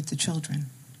arrived with the children.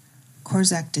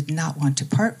 Korzak did not want to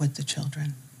part with the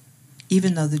children.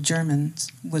 Even though the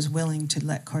Germans was willing to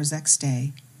let Korzak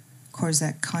stay,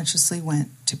 Korzak consciously went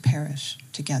to perish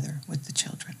together with the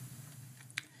children.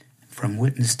 From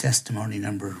witness testimony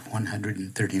number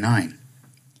 139.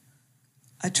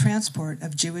 A transport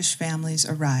of Jewish families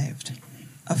arrived.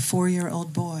 A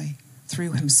 4-year-old boy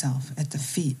threw himself at the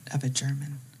feet of a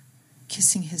German,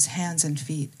 kissing his hands and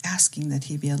feet, asking that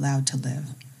he be allowed to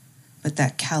live. But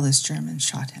that callous German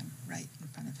shot him right in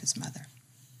front of his mother.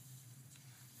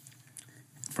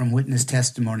 From witness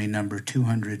testimony number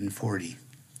 240.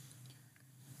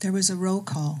 There was a roll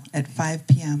call at 5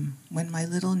 p.m. when my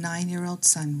little 9-year-old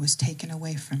son was taken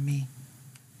away from me.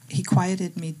 He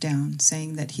quieted me down,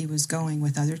 saying that he was going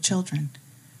with other children,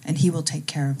 and he will take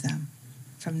care of them.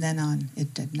 From then on,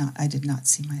 I did not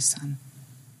see my son.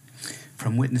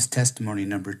 From witness testimony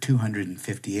number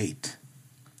 258.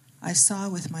 I saw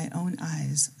with my own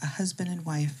eyes a husband and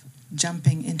wife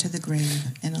jumping into the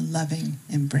grave in a loving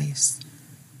embrace.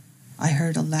 I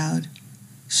heard a loud,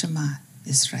 Shema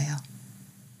Israel.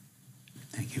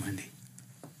 Thank you, Wendy.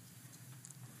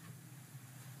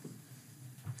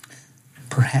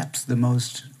 Perhaps the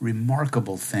most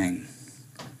remarkable thing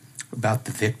about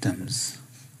the victims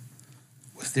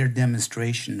was their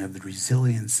demonstration of the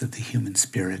resilience of the human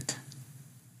spirit,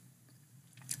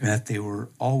 that they were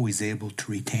always able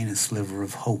to retain a sliver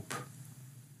of hope,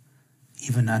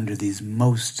 even under these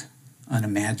most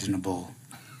unimaginable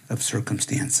of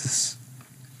circumstances.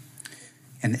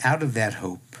 And out of that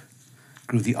hope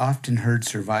grew the often heard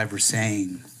survivor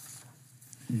saying,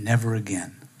 "Never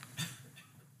again."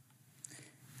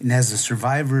 And as the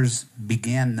survivors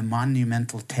began the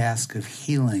monumental task of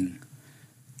healing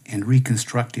and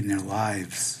reconstructing their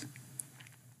lives,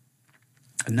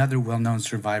 Another well-known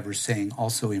survivor saying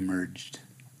also emerged: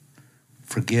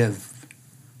 forgive,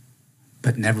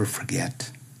 but never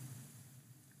forget.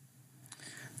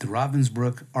 The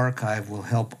Ravensbrück Archive will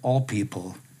help all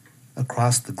people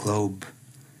across the globe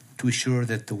to assure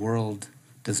that the world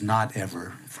does not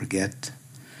ever forget,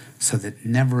 so that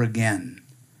never again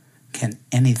can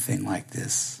anything like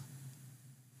this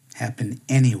happen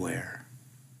anywhere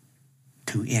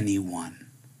to anyone.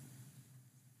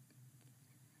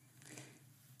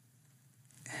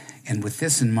 And with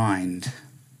this in mind,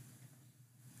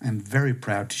 I'm very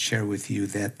proud to share with you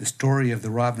that the story of the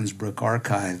Ravensbrück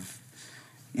Archive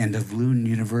and of Lund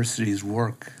University's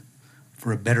work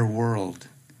for a better world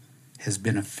has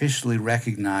been officially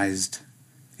recognized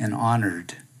and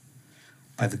honored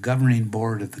by the governing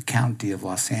board of the County of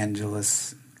Los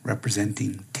Angeles,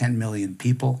 representing 10 million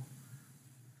people,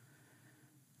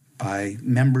 by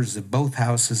members of both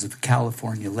houses of the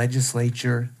California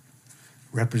legislature,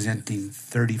 representing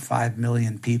 35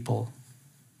 million people,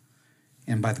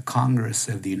 and by the Congress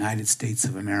of the United States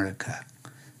of America,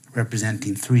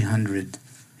 representing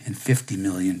 350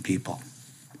 million people.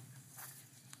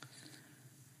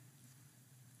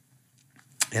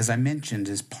 As I mentioned,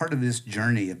 as part of this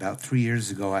journey, about 3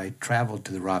 years ago, I traveled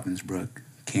to the Ravensbrück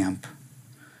camp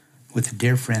with a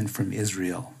dear friend from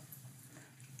Israel,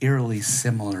 eerily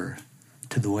similar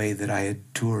to the way that I had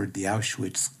toured the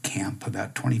Auschwitz camp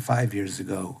about 25 years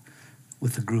ago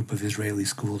with a group of Israeli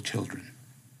school children.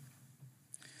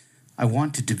 I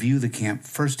wanted to view the camp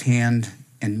firsthand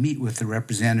and meet with the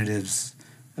representatives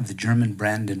of the German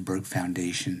Brandenburg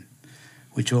Foundation,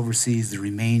 which oversees the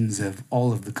remains of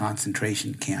all of the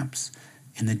concentration camps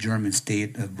in the German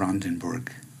state of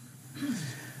Brandenburg.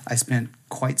 I spent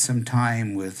quite some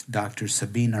time with Dr.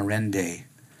 Sabine Rende,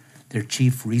 their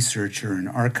chief researcher and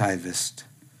archivist,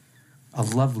 a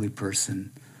lovely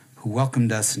person who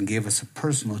welcomed us and gave us a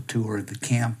personal tour of the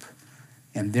camp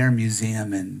and their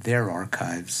museum and their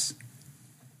archives.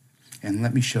 And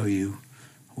let me show you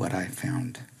what I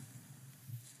found.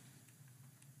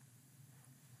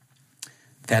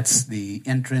 That's the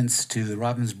entrance to the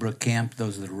Ravensbrück camp.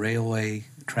 Those are the railway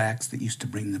tracks that used to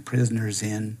bring the prisoners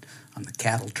in on the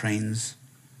cattle trains.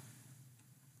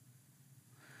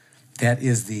 That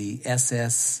is the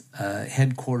SS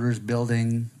headquarters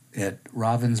building at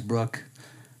Ravensbrück,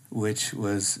 which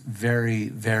was very,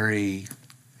 very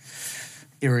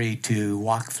eerie to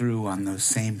walk through on those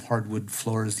same hardwood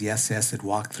floors the SS had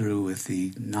walked through, with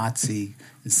the Nazi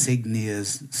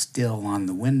insignias still on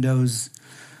the windows.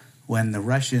 When the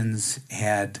Russians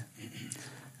had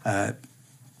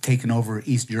taken over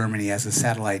East Germany as a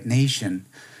satellite nation,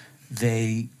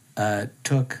 they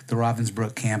took the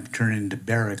Ravensbrück camp, turned it into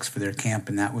barracks for their camp,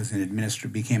 and that was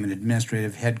became an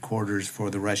administrative headquarters for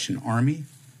the Russian army.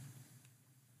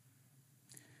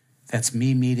 That's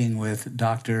me meeting with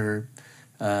Dr.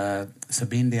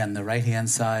 Sabine on the right-hand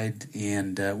side,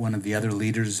 and one of the other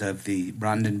leaders of the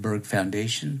Brandenburg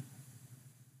Foundation.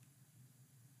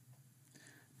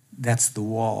 That's the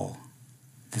wall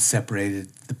that separated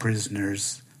the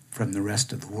prisoners from the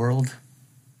rest of the world.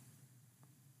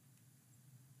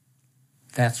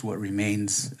 That's what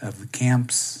remains of the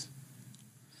camp's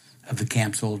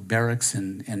old barracks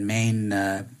and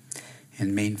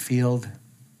main field.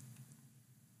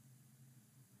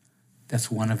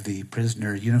 That's one of the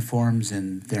prisoner uniforms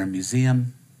in their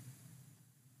museum.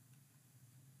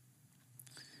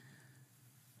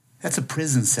 That's a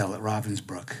prison cell at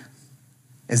Ravensbrück.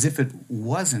 As if it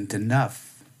wasn't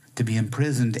enough to be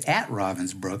imprisoned at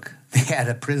Ravensbrück, they had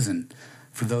a prison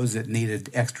for those that needed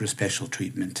extra special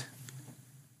treatment.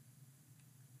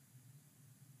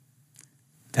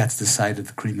 That's the site of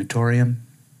the crematorium.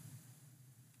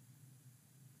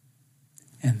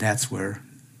 And that's where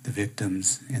the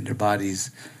victims and their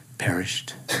bodies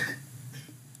perished.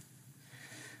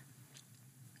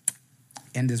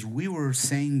 And as we were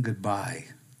saying goodbye,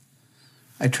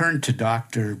 I turned to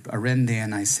Dr. Arende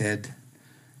and I said,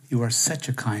 "You are such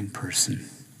a kind person,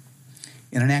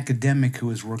 and an academic who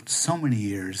has worked so many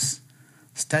years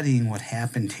studying what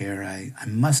happened here. I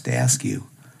must ask you,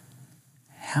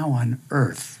 how on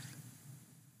earth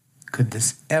could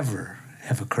this ever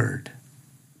have occurred?"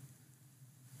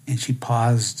 And she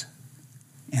paused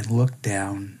and looked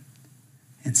down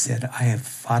and said, "I have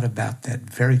thought about that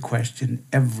very question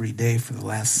every day for the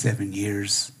last 7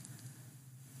 years,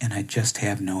 and I just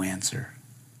have no answer."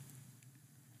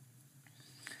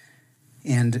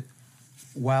 And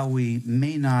while we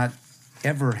may not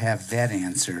ever have that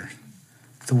answer,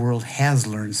 the world has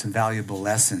learned some valuable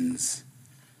lessons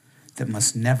that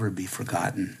must never be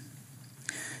forgotten.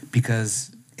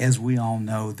 Because as we all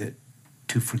know, that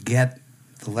to forget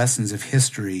the lessons of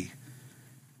history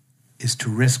is to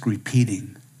risk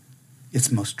repeating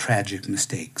its most tragic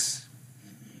mistakes.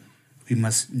 We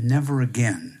must never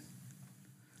again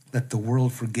let the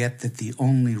world forget that the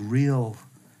only real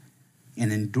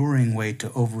and enduring way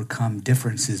to overcome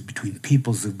differences between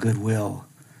peoples of goodwill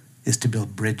is to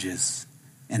build bridges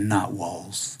and not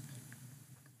walls.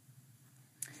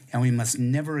 And we must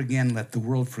never again let the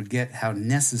world forget how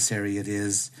necessary it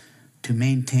is to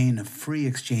maintain a free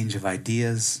exchange of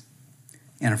ideas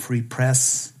and a free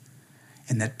press,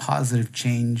 and that positive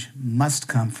change must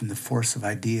come from the force of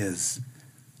ideas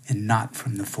and not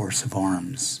from the force of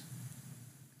arms.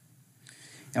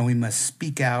 And we must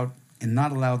speak out and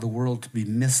not allow the world to be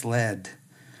misled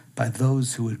by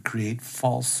those who would create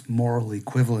false moral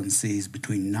equivalencies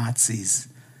between Nazis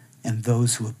and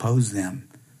those who oppose them,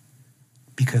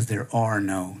 because there are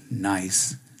no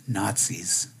nice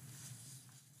Nazis.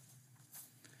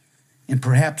 And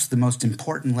perhaps the most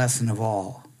important lesson of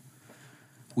all,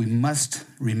 we must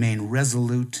remain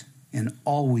resolute and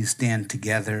always stand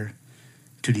together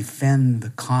to defend the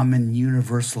common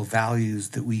universal values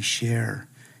that we share,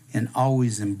 and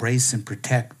always embrace and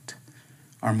protect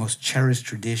our most cherished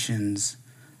traditions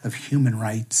of human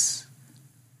rights,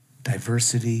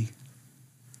 diversity,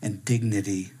 and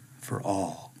dignity for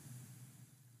all.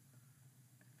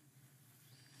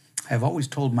 I have always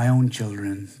told my own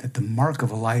children that the mark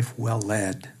of a life well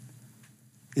led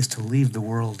is to leave the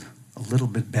world a little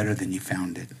bit better than you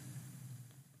found it.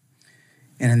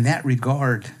 And in that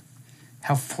regard,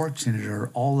 how fortunate are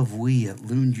all of we at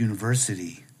Lund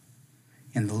University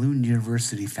and the Lund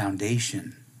University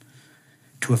Foundation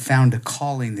to have found a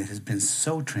calling that has been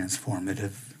so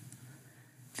transformative,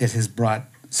 that has brought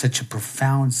such a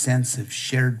profound sense of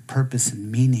shared purpose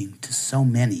and meaning to so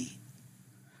many,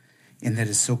 and that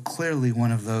is so clearly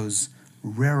one of those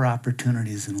rare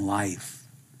opportunities in life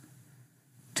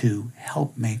to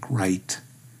help make right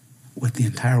what the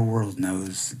entire world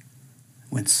knows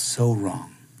went so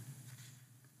wrong.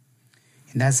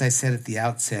 And as I said at the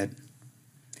outset,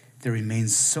 there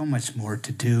remains so much more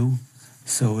to do,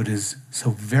 so it is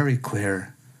so very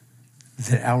clear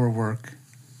that our work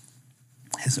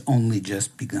has only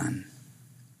just begun.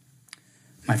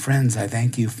 My friends, I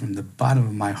thank you from the bottom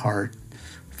of my heart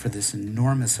for this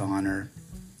enormous honor,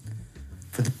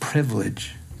 for the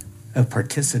privilege of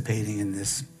participating in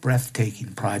this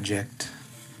breathtaking project,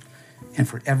 and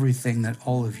for everything that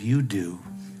all of you do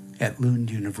at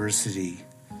Lund University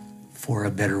for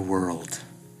a better world.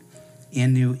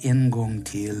 Ännu en gång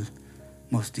till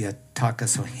måste jag tacka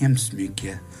så hemskt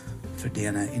mycket för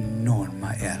denna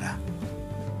enorma ära.